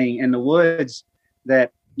taught me in the woods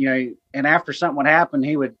that, and after something would happen,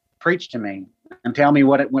 he would preach to me and tell me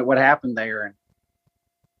what happened there and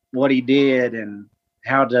what he did and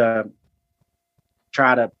how to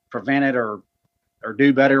try to prevent it or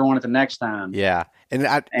do better on it the next time. Yeah. And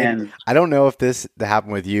I don't know if this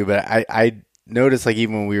happened with you, but I noticed, like,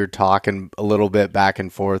 even when we were talking a little bit back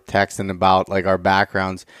and forth, texting about like our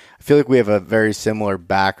backgrounds, I feel like we have a very similar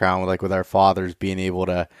background with our fathers being able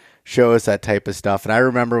to show us that type of stuff. And I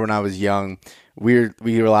remember when I was young, we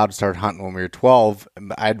were allowed to start hunting when we were 12.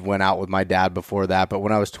 I'd went out with my dad before that, but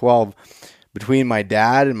when I was 12, between my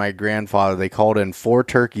dad and my grandfather, they called in 4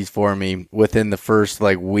 turkeys for me within the first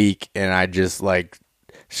week, and I just I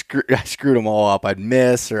screwed them all up. I'd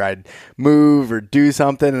miss or I'd move or do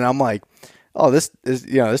something, and I'm like, oh, this is,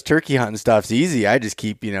 this turkey hunting stuff's easy. I just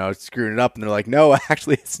keep, screwing it up. And they're like, no,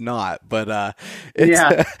 actually it's not. But,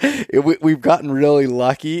 we've gotten really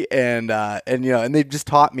lucky and they've just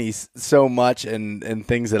taught me so much and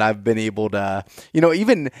things that I've been able to,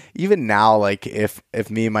 even now, like if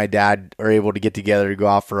me and my dad are able to get together to go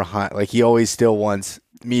out for a hunt, like he always still wants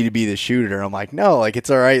me to be the shooter. I'm like, no, like it's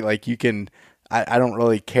all right. Like I don't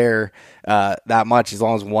really care that much as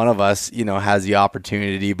long as one of us, has the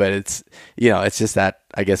opportunity. But it's, it's just that,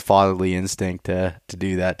 I guess, fatherly instinct to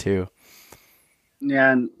do that too.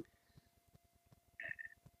 Yeah, and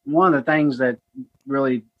one of the things that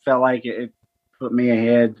really felt like it put me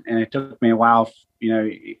ahead, and it took me a while.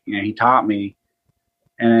 He taught me,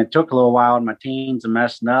 and it took a little while in my teens of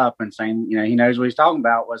messing up and saying, he knows what he's talking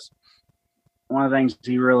about. Was one of the things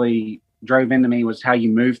he really drove into me was how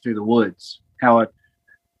you move through the woods, how a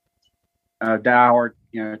diehard,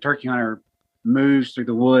 turkey hunter moves through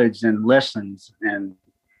the woods and listens. And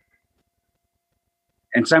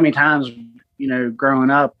so many times,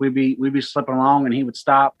 growing up, we'd be slipping along and he would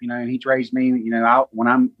stop, and he'd raise me,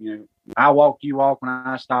 I walk, you walk, when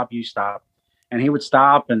I stop, you stop. And he would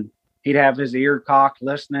stop and he'd have his ear cocked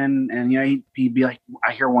listening. And, he'd be like,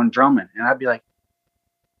 I hear one drumming. And I'd be like,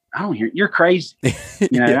 I don't hear, you're crazy. I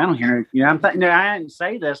don't hear, I didn't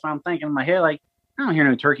say this, but I'm thinking in my head, like, I don't hear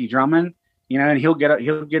no turkey drumming, and he'll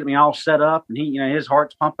get me all set up, and he, his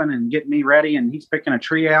heart's pumping and getting me ready, and he's picking a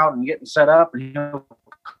tree out and getting set up, and he'll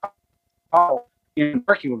call,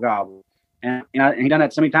 turkey will gobble. And, he done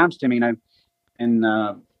that so many times to me,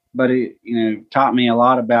 but it, taught me a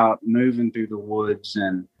lot about moving through the woods.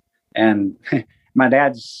 And my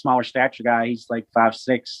dad's a smaller stature guy. He's like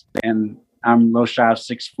 5'6", and I'm a little shy of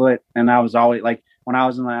 6 foot. And I was always like, when I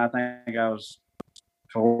was I think I was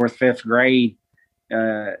 4th, 5th grade,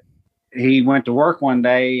 he went to work one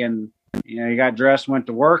day and, he got dressed, went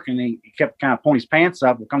to work, and he kept kind of pulling his pants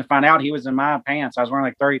up. We'll come to find out he was in my pants. I was wearing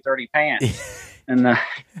like 30 pants. And,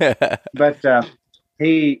 but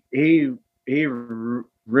he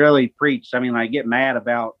really preached. I mean, like, get mad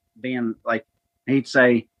about being like, he'd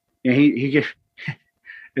say, he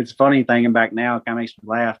it's funny thinking back now, it kind of makes me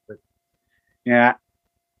laugh, but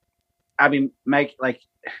I'd be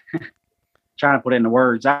trying to put it into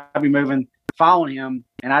words. I'd be moving, following him,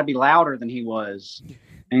 and I'd be louder than he was.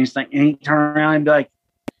 And he'd turn around and be like,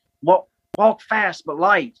 walk fast but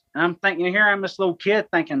light. And I'm thinking, here I'm this little kid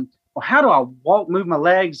thinking, well, how do I move my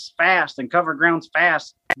legs fast and cover grounds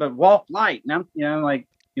fast, but walk light? And I'm,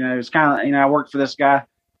 it's kind of, I worked for this guy.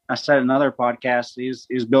 I said in another podcast, he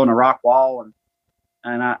was building a rock wall,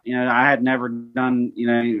 and I had never done,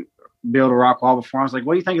 build a rock wall before. I was like,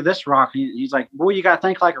 what do you think of this rock? And he's like, boy, you got to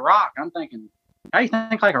think like a rock. I'm thinking, how do you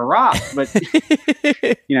think like a rock? But,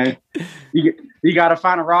 you got to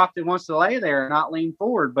find a rock that wants to lay there and not lean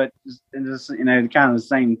forward. But just, kind of the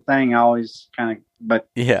same thing. I always kind of, but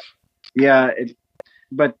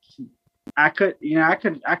but I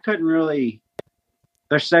couldn't really,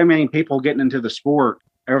 there's so many people getting into the sport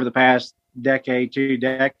over the past decade, 2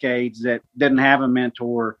 decades, that didn't have a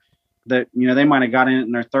mentor, that, they might have got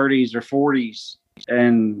in their 30s or 40s.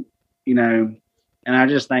 And, and I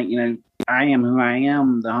just think, I am who I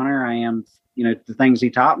am, the hunter. I am, the things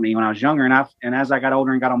he taught me when I was younger. And as I got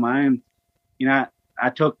older and got on my own, I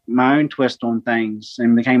took my own twist on things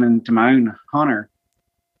and became into my own hunter.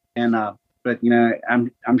 And, but,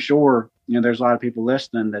 I'm sure, there's a lot of people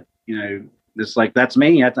listening that, it's like, that's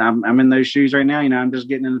me. I'm in those shoes right now. I'm just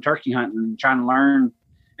getting into turkey hunting and trying to learn.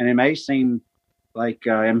 And it may seem like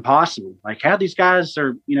impossible. Like, how these guys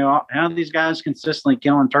consistently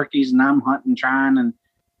killing turkeys, and I'm hunting, trying. And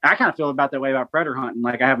I kind of feel about that way about predator hunting.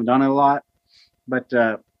 Like, I haven't done it a lot, but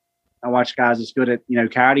I watch guys that's good at,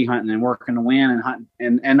 coyote hunting and working the wind and hunting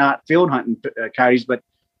and not field hunting coyotes, but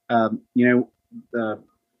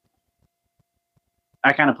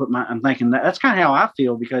I kind of I'm thinking that's kind of how I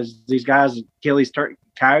feel, because these guys kill these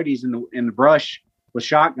coyotes in the brush with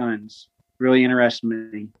shotguns really interests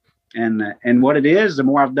me. And what it is, the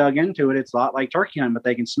more I've dug into it, it's a lot like turkey hunting, but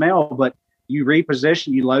they can smell. But you reposition,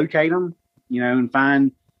 you locate them, and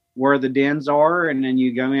find where the dens are, and then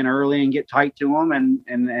you go in early and get tight to them. And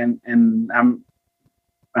I'm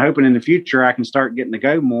hoping in the future I can start getting to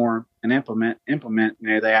go more and implement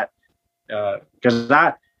that, because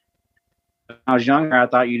when I was younger, I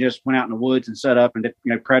thought you just went out in the woods and set up and did,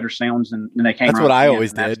 predator sounds, and they came. That's what I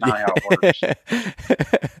always did. That's not how it works.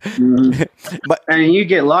 Mm-hmm. But and you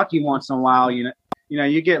get lucky once in a while.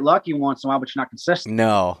 You get lucky once in a while, but you're not consistent.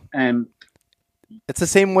 No, and it's the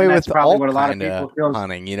same way with all kind of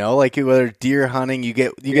hunting. Like whether deer hunting, you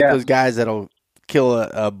get those guys that'll kill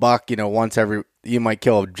a buck. Once every, you might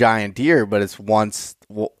kill a giant deer, but it's once,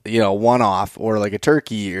 one off, or like a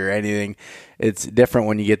turkey or anything. It's different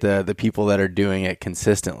when you get the people that are doing it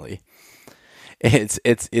consistently. It's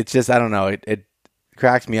just, I don't know. It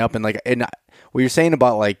cracks me up. And what you're saying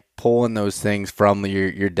about like pulling those things from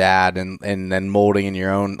your dad and then molding in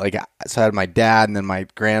your own, like, so I had my dad, and then my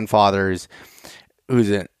grandfather's,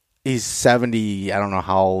 he's 70, I don't know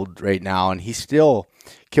how old right now, and he still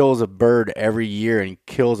kills a bird every year, and he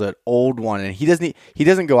kills an old one, and he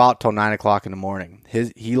doesn't go out till 9 o'clock in the morning.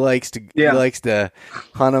 He likes to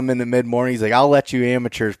hunt them in the mid morning. He's like, I'll let you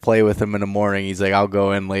amateurs play with him in the morning. He's like, I'll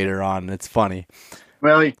go in later on. It's funny.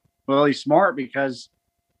 Well, he's smart because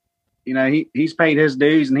he's paid his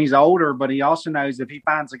dues and he's older, but he also knows if he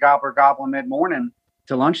finds a gobbler gobbling mid morning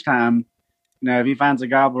to lunchtime, if he finds a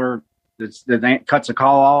gobbler that cuts a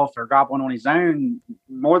call off or gobbling on his own,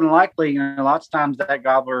 more than likely, lots of times that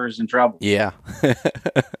gobbler is in trouble. Yeah.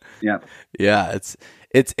 Yeah.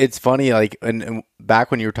 It's funny, like, and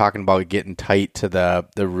back when you were talking about getting tight to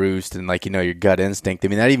the roost and, like, your gut instinct, I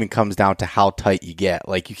mean, that even comes down to how tight you get.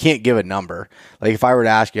 Like, you can't give a number. Like, if I were to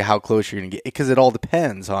ask you how close you're going to get, because it all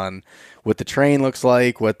depends on what the terrain looks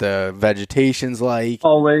like, what the vegetation's like.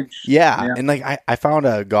 Foliage. Yeah. And, like, I found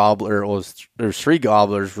a gobbler, there's 3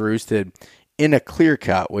 gobblers roosted in a clear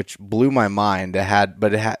cut, which blew my mind.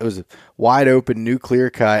 It was a wide open new clear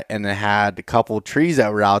cut, and it had a couple of trees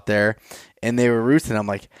that were out there, and they were roosting. I'm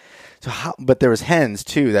like, but there was hens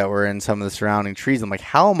too that were in some of the surrounding trees. I'm like,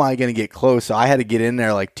 how am I going to get close? So I had to get in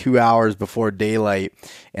there like 2 hours before daylight,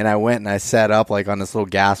 and I went and I set up like on this little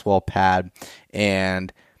gas well pad,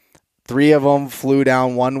 and 3 of them flew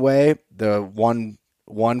down one way. The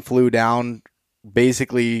one flew down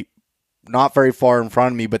basically not very far in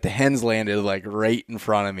front of me, but the hens landed like right in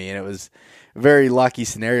front of me, and it was a very lucky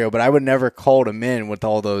scenario. But I would never called him in with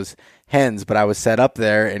all those hens, but I was set up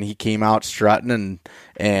there, and he came out strutting,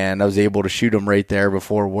 and I was able to shoot him right there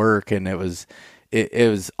before work, and it was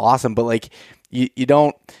awesome. But like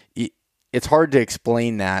it's hard to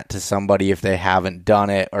explain that to somebody if they haven't done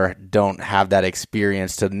it or don't have that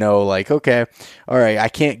experience to know, like, okay, all right, I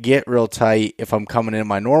can't get real tight if I'm coming in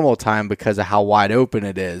my normal time because of how wide open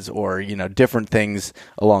it is, or, different things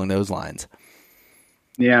along those lines.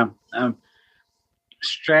 Yeah.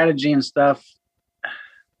 Strategy and stuff.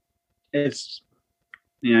 It's,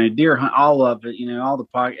 deer hunt, all of it, all the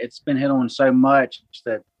it's been hit on so much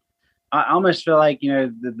that I almost feel like,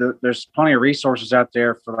 there's plenty of resources out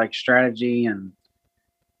there for like strategy, and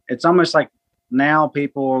it's almost like now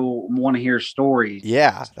people want to hear stories.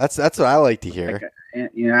 Yeah, that's what I like to hear.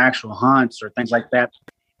 Like, actual hunts or things like that.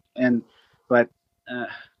 But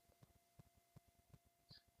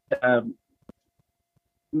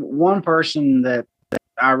one person that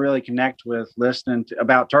I really connect with listening to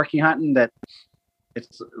about turkey hunting, that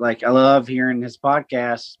it's like I love hearing his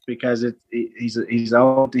podcast because he's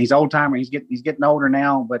old timer. He's getting older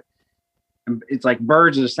now, but it's like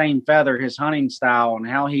birds of the same feather. His hunting style and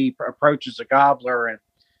how he approaches a gobbler, and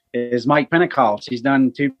is Mike Pentecost. He's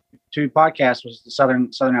done two podcasts with the Southern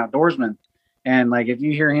Outdoorsman, and like if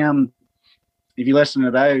you hear him, if you listen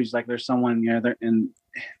to those, like there's someone and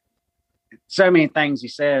so many things he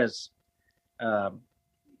says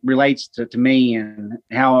relates to me and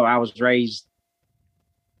how I was raised.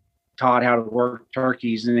 Taught how to work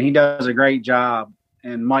turkeys, and he does a great job.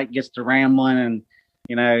 And Mike gets to rambling, and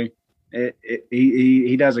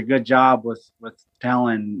he does a good job with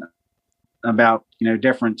telling about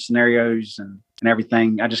different scenarios and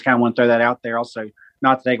everything. I just kind of want to throw that out there. Also,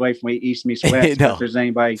 not to take away from East Meets West. No. If there's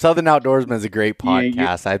anybody, Southern Outdoorsman is a great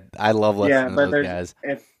podcast. I love listening to those guys.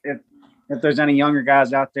 If there's any younger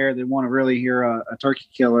guys out there that want to really hear a turkey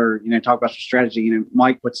killer, talk about the strategy,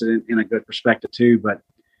 Mike puts it in a good perspective too. But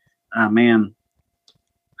man.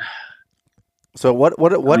 So what's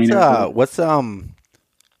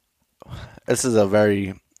this is a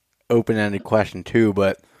very open-ended question too,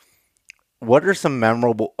 but what are some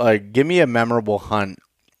memorable, give me a memorable hunt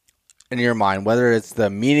in your mind, whether it's the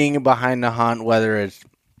meaning behind the hunt, whether it's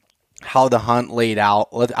how the hunt laid out.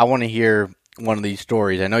 I want to hear one of these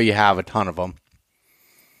stories. I know you have a ton of them.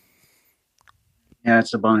 Yeah,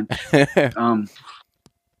 it's a bunch.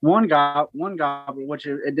 One gobbler, which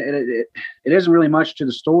it isn't really much to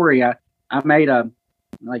the story. I made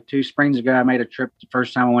like 2 springs ago, I made a trip the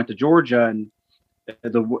first time I went to Georgia, and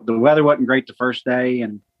the weather wasn't great the first day,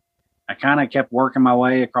 and I kind of kept working my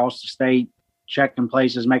way across the state, checking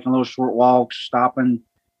places, making little short walks, stopping,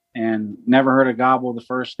 and never heard a gobble the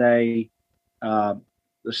first day.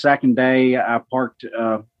 The second day, I parked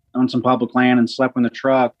on some public land and slept in the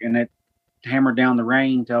truck, and it hammered down the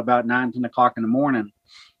rain till about 9-10 o'clock in the morning.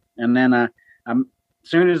 And then as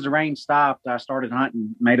soon as the rain stopped, I started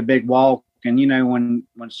hunting, made a big walk. And, when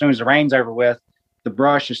as soon as the rain's over with, the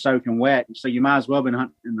brush is soaking wet. So you might as well have been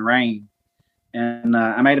hunting in the rain. And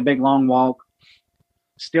I made a big, long walk.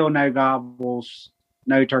 Still no gobbles,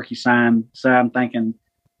 no turkey sign. So I'm thinking,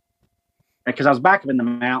 because I was back up in the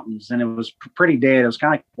mountains and it was pretty dead. It was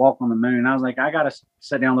kind of like walking on the moon. I was like, I got to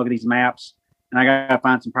sit down and look at these maps and I got to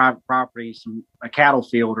find some private property, a cattle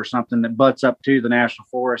field or something that butts up to the national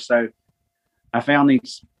forest. So I found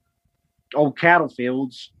these old cattle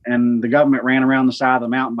fields, and the government ran around the side of the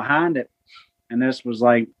mountain behind it. And this was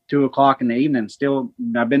like 2:00 in the evening. Still,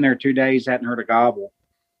 I've been there 2 days, hadn't heard a gobble.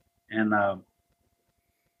 And a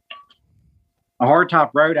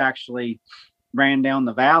hardtop road actually ran down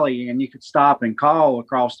the valley, and you could stop and call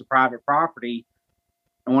across the private property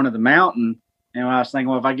on the mountain. And I was thinking,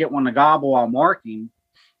 well, if I get one to gobble, I'll mark him.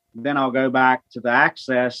 Then I'll go back to the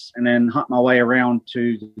access and then hunt my way around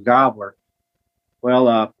to the gobbler.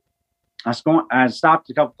 Well, I stopped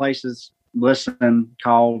a couple places, listened,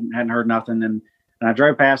 called, hadn't heard nothing. And I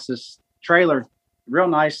drove past this trailer, real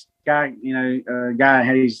nice guy, guy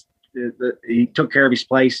had he took care of his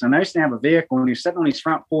place. And I used to have a vehicle, and he was sitting on his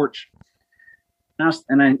front porch.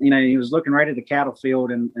 And he was looking right at the cattle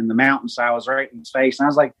field and the mountainside was right in his face. And I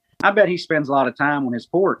was like, I bet he spends a lot of time on his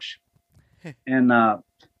porch.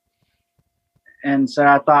 And so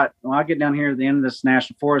I thought, well, I'll get down here at the end of this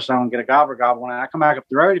national forest. I don't get a gobbler. When I come back up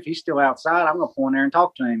the road, if he's still outside, I'm going to pull in there and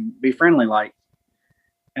talk to him, be friendly like.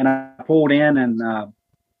 And I pulled in and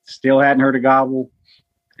still hadn't heard a gobble.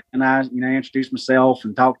 And I, introduced myself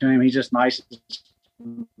and talked to him. He's just nice as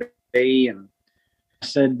be. And I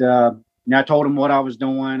said, I told him what I was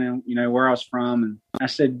doing and, where I was from. And I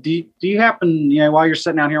said, do you happen, while you're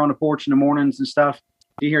sitting out here on the porch in the mornings and stuff,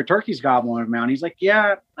 do you hear turkeys gobble on the mountain? He's like,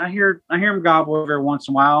 yeah, I hear them gobble every once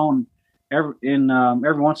in a while. And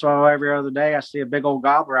every once in a while, every other day, I see a big old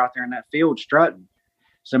gobbler out there in that field strutting.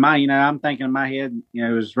 So I'm thinking in my head,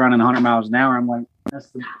 it was running 100 miles an hour. I'm like, I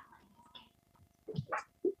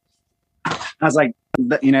was like,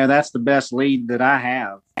 that's the best lead that I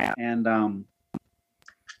have. And,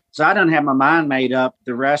 so I done had my mind made up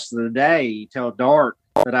the rest of the day till dark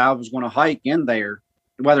that I was going to hike in there,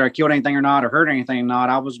 whether I killed anything or not, or hurt anything or not.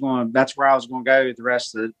 That's where I was going to go the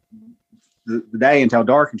rest of the day until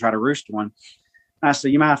dark and try to roost one. I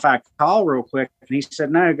said, you mind if I call real quick? And he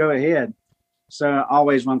said, no, go ahead. So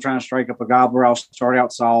always when I'm trying to strike up a gobbler, I'll start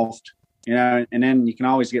out soft, and then you can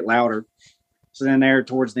always get louder. So then there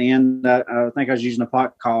towards the end, I think I was using a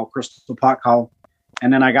crystal pot call.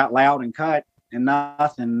 And then I got loud and cut. And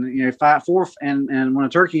nothing, 5, 4, and when a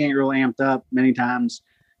turkey ain't real amped up, many times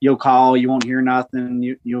you'll call, you won't hear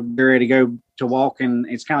nothing, you'll be ready to go to walk, and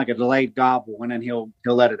it's kind of like a delayed gobble, and then he'll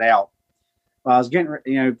let it out. Well, I was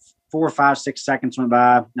getting, 4, 5, 6 seconds went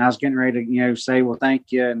by, and I was getting ready to, say, well,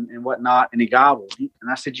 thank you and whatnot, and he gobbled. And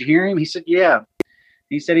I said, you hear him? He said, yeah.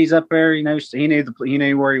 He said he's up there, he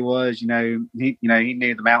knew where he was, he knew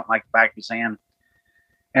the mountain like the back of his hand.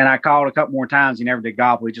 And I called a couple more times. He never did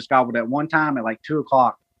gobble. He just gobbled at one time at like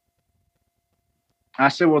 2:00. I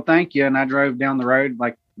said, well, thank you. And I drove down the road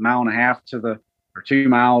like 1.5 miles or 2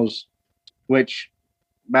 miles, which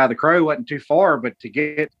by the crow wasn't too far, but to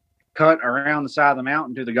get cut around the side of the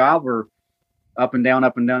mountain to the gobbler up and down,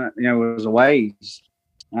 it was a ways.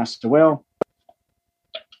 And I said, well,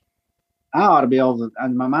 I ought to be able to,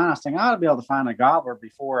 in my mind, I was thinking, I ought to be able to find a gobbler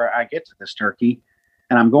before I get to this turkey.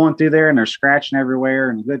 And I'm going through there and they're scratching everywhere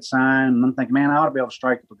and a good sign. And I'm thinking, man, I ought to be able to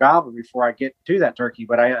strike up a gobbler before I get to that turkey.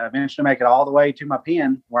 But I eventually make it all the way to my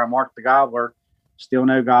pen where I marked the gobbler, still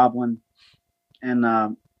no gobbling. And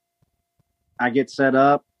I get set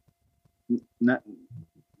up,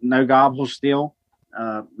 no gobbles still,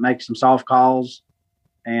 make some soft calls.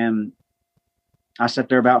 And I sat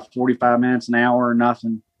there about 45 minutes, an hour, or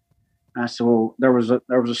nothing. I said, well, there was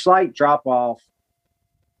a slight drop off.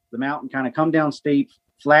 The mountain kind of come down steep,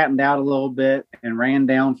 flattened out a little bit, and ran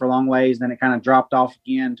down for a long ways. Then it kind of dropped off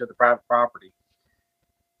again to the private property.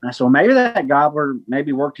 And I said, well, maybe that gobbler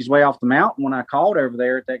worked his way off the mountain when I called over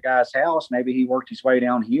there at that guy's house. Maybe he worked his way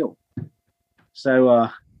downhill. So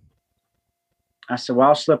I said, well,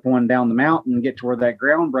 I'll slip one down the mountain and get to where that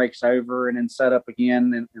ground breaks over and then set up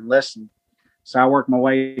again and listen. So I work my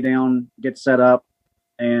way down, get set up,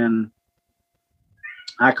 and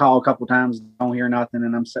I call a couple times, don't hear nothing,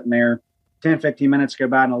 and I'm sitting there. 10, 15 minutes go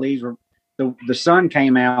by, and the leaves were the sun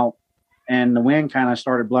came out, and the wind kind of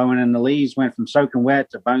started blowing, and the leaves went from soaking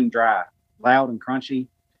wet to bone dry, loud and crunchy,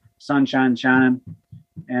 sunshine shining.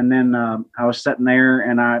 And then I was sitting there,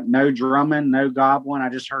 and no drumming, no gobbling. I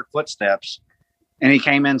just heard footsteps, and he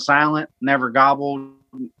came in silent, never gobbled,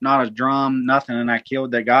 not a drum, nothing, and I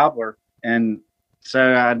killed that gobbler. And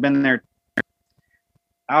so I'd been there.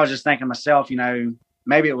 I was just thinking to myself,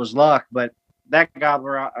 maybe it was luck, but that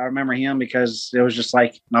gobbler, I remember him because it was just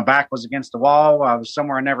like my back was against the wall. I was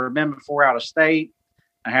somewhere I'd never been before, out of state.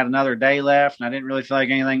 I had another day left, and I didn't really feel like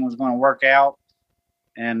anything was going to work out,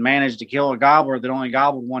 and managed to kill a gobbler that only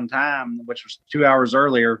gobbled one time, which was 2 hours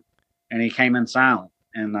earlier, and he came in silent.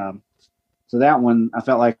 And So that one, I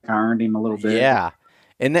felt like I earned him a little bit. Yeah.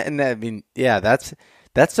 I mean, yeah, that's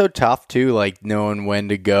so tough too, like knowing when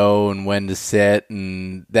to go and when to sit,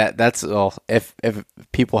 and that's all. If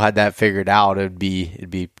people had that figured out, it'd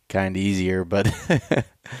be kind of easier. But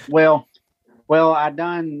well, I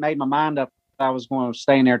done made my mind up. I was going to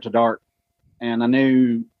stay in there till dark, and I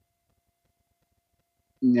knew,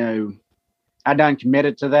 I done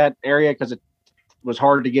committed to that area because it was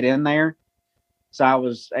hard to get in there. So I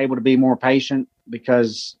was able to be more patient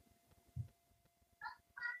because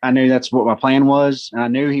I knew that's what my plan was, and I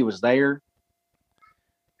knew he was there.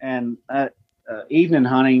 And evening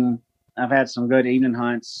hunting, I've had some good evening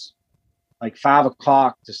hunts, like 5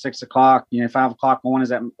 o'clock to 6 o'clock. 5 o'clock one is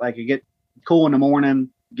that like you get cool in the morning,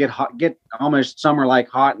 get hot, get almost summer like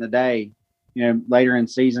hot in the day, later in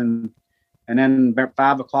season. And then about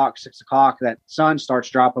 5 o'clock, 6 o'clock, that sun starts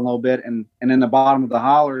dropping a little bit. And in the bottom of the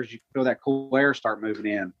hollers, you feel that cool air start moving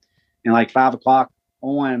in. And like 5 o'clock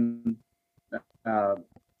on,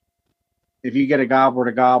 if you get a gobbler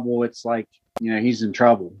to gobble, it's like, he's in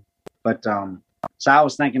trouble. But so I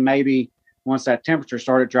was thinking maybe once that temperature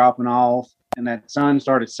started dropping off and that sun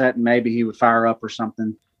started setting, maybe he would fire up or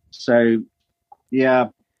something. So, yeah,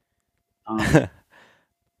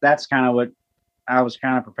 that's kind of what I was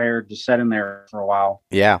kind of prepared to set in there for a while.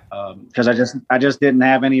 Yeah. Because I just didn't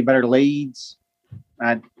have any better leads.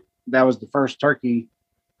 That was the first turkey.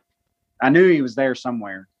 I knew he was there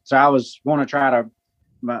somewhere. So I was going to try to,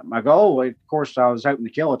 my goal, of course, I was hoping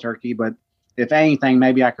to kill a turkey, but if anything,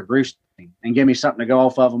 maybe I could roost him and give me something to go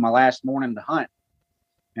off of on my last morning to hunt.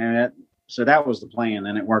 And so that was the plan,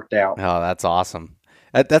 and it worked out. Oh, that's awesome.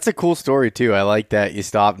 That's a cool story too. I like that you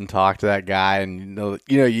stopped and talked to that guy, and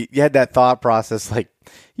you had that thought process. Like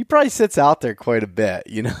he probably sits out there quite a bit,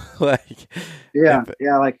 like yeah.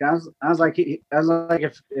 Like I was like,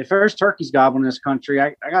 if there's turkeys gobbling in this country,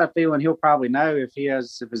 I got a feeling he'll probably know if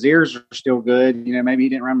his ears are still good. Maybe he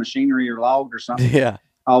didn't run machinery or logged or something. Yeah,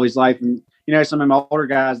 all his life, and some of them older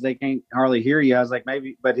guys, they can't hardly hear you. I was like,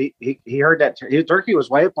 maybe, but he heard that his turkey was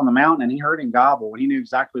way up on the mountain, and he heard him gobble, and he knew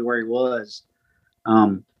exactly where he was.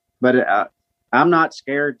 But I'm not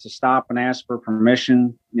scared to stop and ask for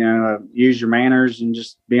permission, use your manners and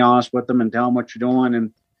just be honest with them and tell them what you're doing.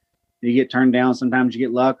 And you get turned down. Sometimes you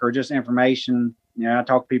get luck or just information. I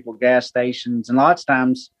talk to people at gas stations, and lots of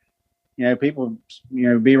times, people,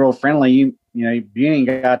 be real friendly. You ain't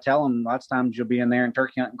got to tell them. Lots of times you'll be in there and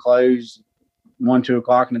turkey hunting close 1, 2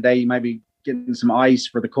 o'clock in the day. You may be getting some ice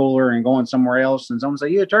for the cooler and going somewhere else, and someone say,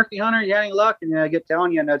 "You a turkey hunter? You got any luck?" And I get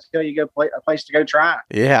telling you, and that's till you go a place to go try.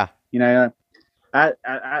 Yeah. I'm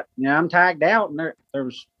tagged out, and there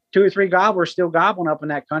was 2 or 3 gobblers still gobbling up in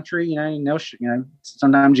that country.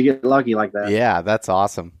 Sometimes you get lucky like that. Yeah, that's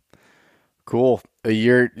awesome. Cool.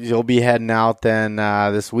 You'll be heading out then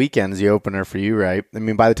this weekend's the opener for you, right? I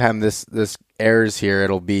mean, by the time this airs here,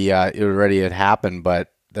 it'll already had happened,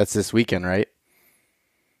 but that's this weekend, right?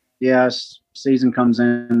 Yes, season comes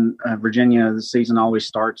in Virginia. The season always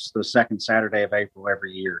starts the second Saturday of April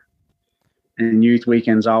every year, and youth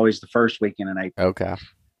weekend's always the first weekend in April. Okay.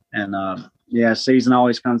 And season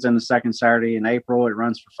always comes in the second Saturday in April. It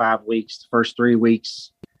runs for 5 weeks. The first 3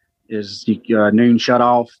 weeks is noon shut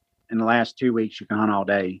off, and the last 2 weeks you can hunt all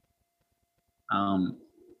day.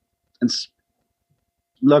 It's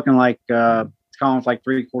looking like it's calling for like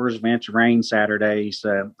 3/4 of an inch of rain Saturday.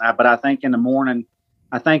 So, but I think in the morning.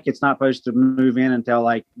 I think it's not supposed to move in until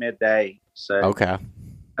like midday. So okay.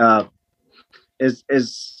 As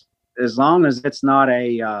long as it's not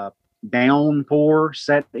a downpour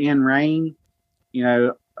set in rain,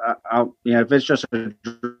 if it's just a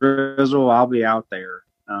drizzle, I'll be out there.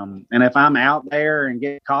 And if I'm out there and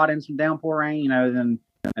get caught in some downpour rain, then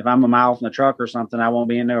if I'm a mile from the truck or something, I won't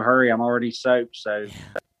be in no hurry. I'm already soaked. So,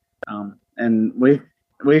 and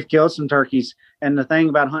we've killed some turkeys. And the thing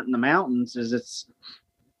about hunting the mountains is it's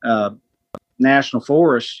national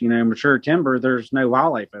forest, mature timber. There's no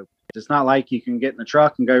wildlife open. It's not like you can get in the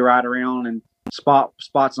truck and go ride around and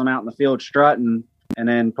spots them out in the field strutting and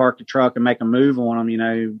then park the truck and make a move on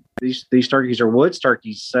them. These turkeys are woods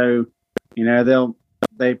turkeys. So,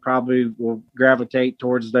 they probably will gravitate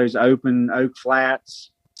towards those open oak flats,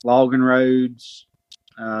 logging roads,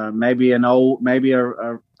 maybe a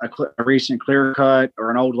recent clear cut or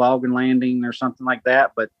an old logging landing or something like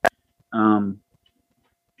that. But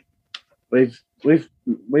we've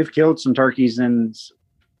killed some turkeys, and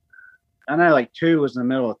I know like 2 was in the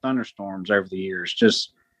middle of thunderstorms over the years,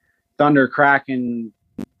 just thunder cracking,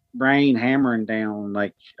 rain hammering down.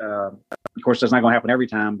 Like, of course, that's not going to happen every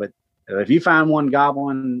time, but if you find one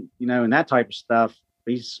gobbling, and that type of stuff,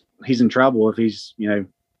 he's in trouble if he's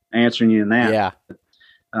answering you in that. Yeah.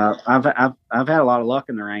 I've had a lot of luck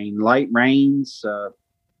in the rain, light rains.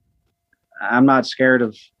 I'm not scared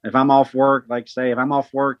of, if I'm off work, like say, if I'm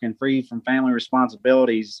off work and free from family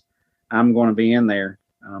responsibilities, I'm going to be in there.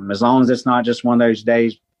 As long as it's not just one of those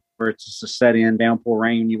days where it's just a set in downpour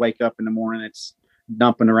rain. You wake up in the morning, it's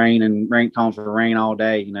dumping the rain and rain calling for rain all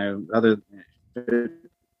day. If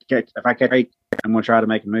I catch rain, I'm going to try to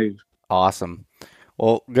make a move. Awesome.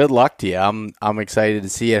 Well, good luck to you. I'm excited to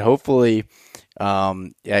see it. Hopefully,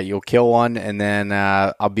 you'll kill one, and then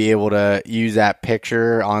I'll be able to use that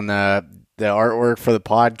picture on the artwork for the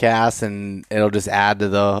podcast, and it'll just add to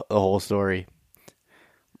the whole story.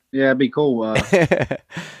 Yeah, it'd be cool.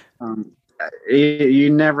 You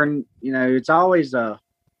never, it's always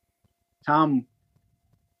Tom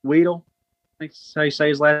Weedle. I think that's how you say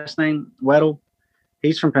his last name, Weddle.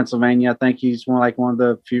 He's from Pennsylvania. I think he's one of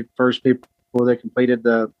the first people that completed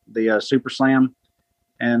the Super Slam.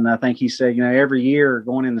 And I think he said, every year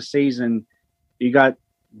going in the season, you got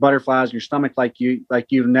butterflies in your stomach like you'd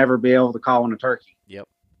never be able to call on a turkey. Yep.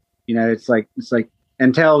 It's like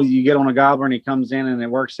until you get on a gobbler and he comes in and it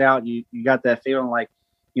works out, you got that feeling like,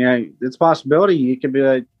 it's a possibility you could be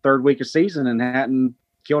a third week of season and hadn't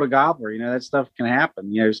killed a gobbler. That stuff can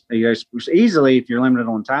happen, easily if you're limited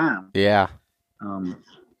on time. Yeah.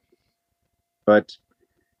 But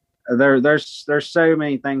there's so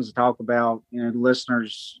many things to talk about. The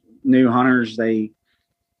listeners, new hunters, they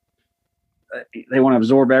want to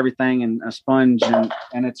absorb everything in a sponge, and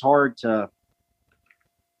it's hard to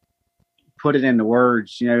put it into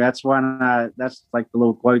words. That's why that's like the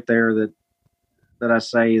little quote there that I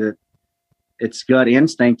say, that it's gut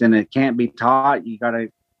instinct and it can't be taught. You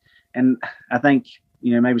gotta, and I think,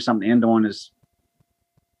 maybe something to end on is,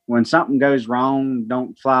 when something goes wrong,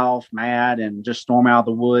 don't fly off mad and just storm out of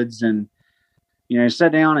the woods, and,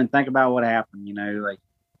 sit down and think about what happened, like,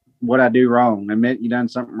 what I do wrong, admit you done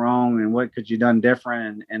something wrong, and what could you done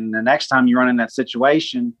different. And the next time you run in that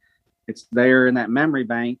situation, it's there in that memory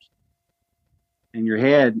bank in your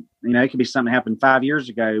head. It could be something happened 5 years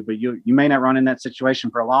ago, but you may not run in that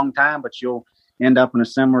situation for a long time, but you'll end up in a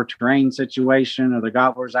similar terrain situation, or the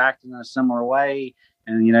gobbler's acting in a similar way.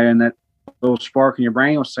 And, and that little spark in your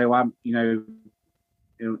brain will say, well,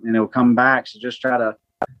 it'll come back. So just try to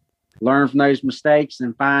learn from those mistakes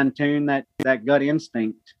and fine tune that gut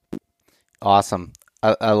instinct. Awesome.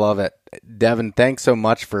 I love it. Devin, thanks so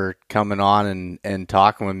much for coming on and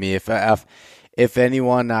talking with me. If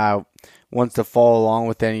anyone wants to follow along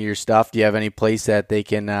with any of your stuff, do you have any place that they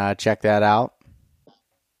can check that out?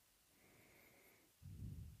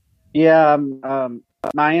 Yeah.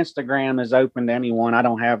 My Instagram is open to anyone. I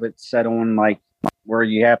don't have it set on like where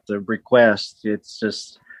you have to request. It's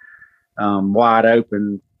just wide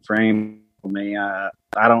open for me.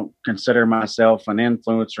 I don't consider myself an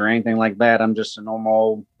influencer or anything like that. I'm just a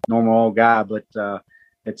normal old guy, but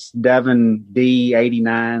it's Devin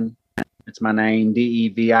D89. It's my name,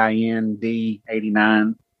 DEVIN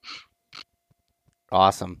D89.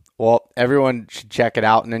 Awesome. Well, everyone should check it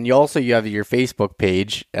out. And then you have your Facebook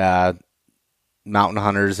page, Mountain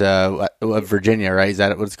Hunters of Virginia, right? Is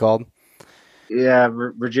that what it's called? Yeah,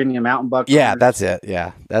 Virginia Mountain Buck. Yeah, Hunters. that's it.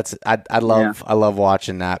 Yeah, I love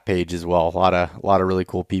watching that page as well. A lot of really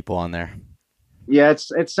cool people on there. Yeah,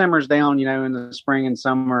 it simmers down, in the spring and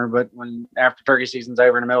summer, but when after turkey season's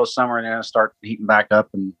over in the middle of summer, start heating back up,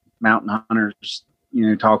 and mountain hunters,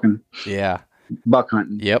 talking. Yeah, buck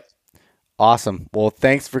hunting. Yep. Awesome. Well,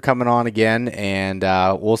 thanks for coming on again, and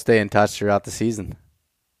we'll stay in touch throughout the season.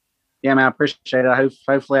 Yeah, man, I appreciate it.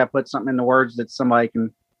 Hopefully I put something into words that somebody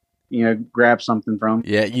can, grab something from.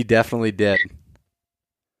 Yeah, you definitely did.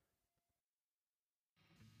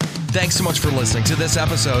 Thanks so much for listening to this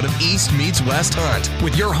episode of East Meets West Hunt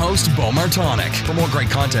with your host, Bo Martonic. For more great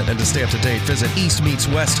content and to stay up to date, visit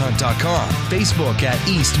eastmeetswesthunt.com, Facebook at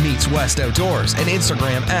East Meets West Outdoors, and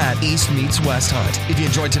Instagram at East Meets West Hunt. If you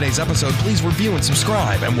enjoyed today's episode, please review and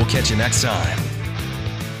subscribe, and we'll catch you next time.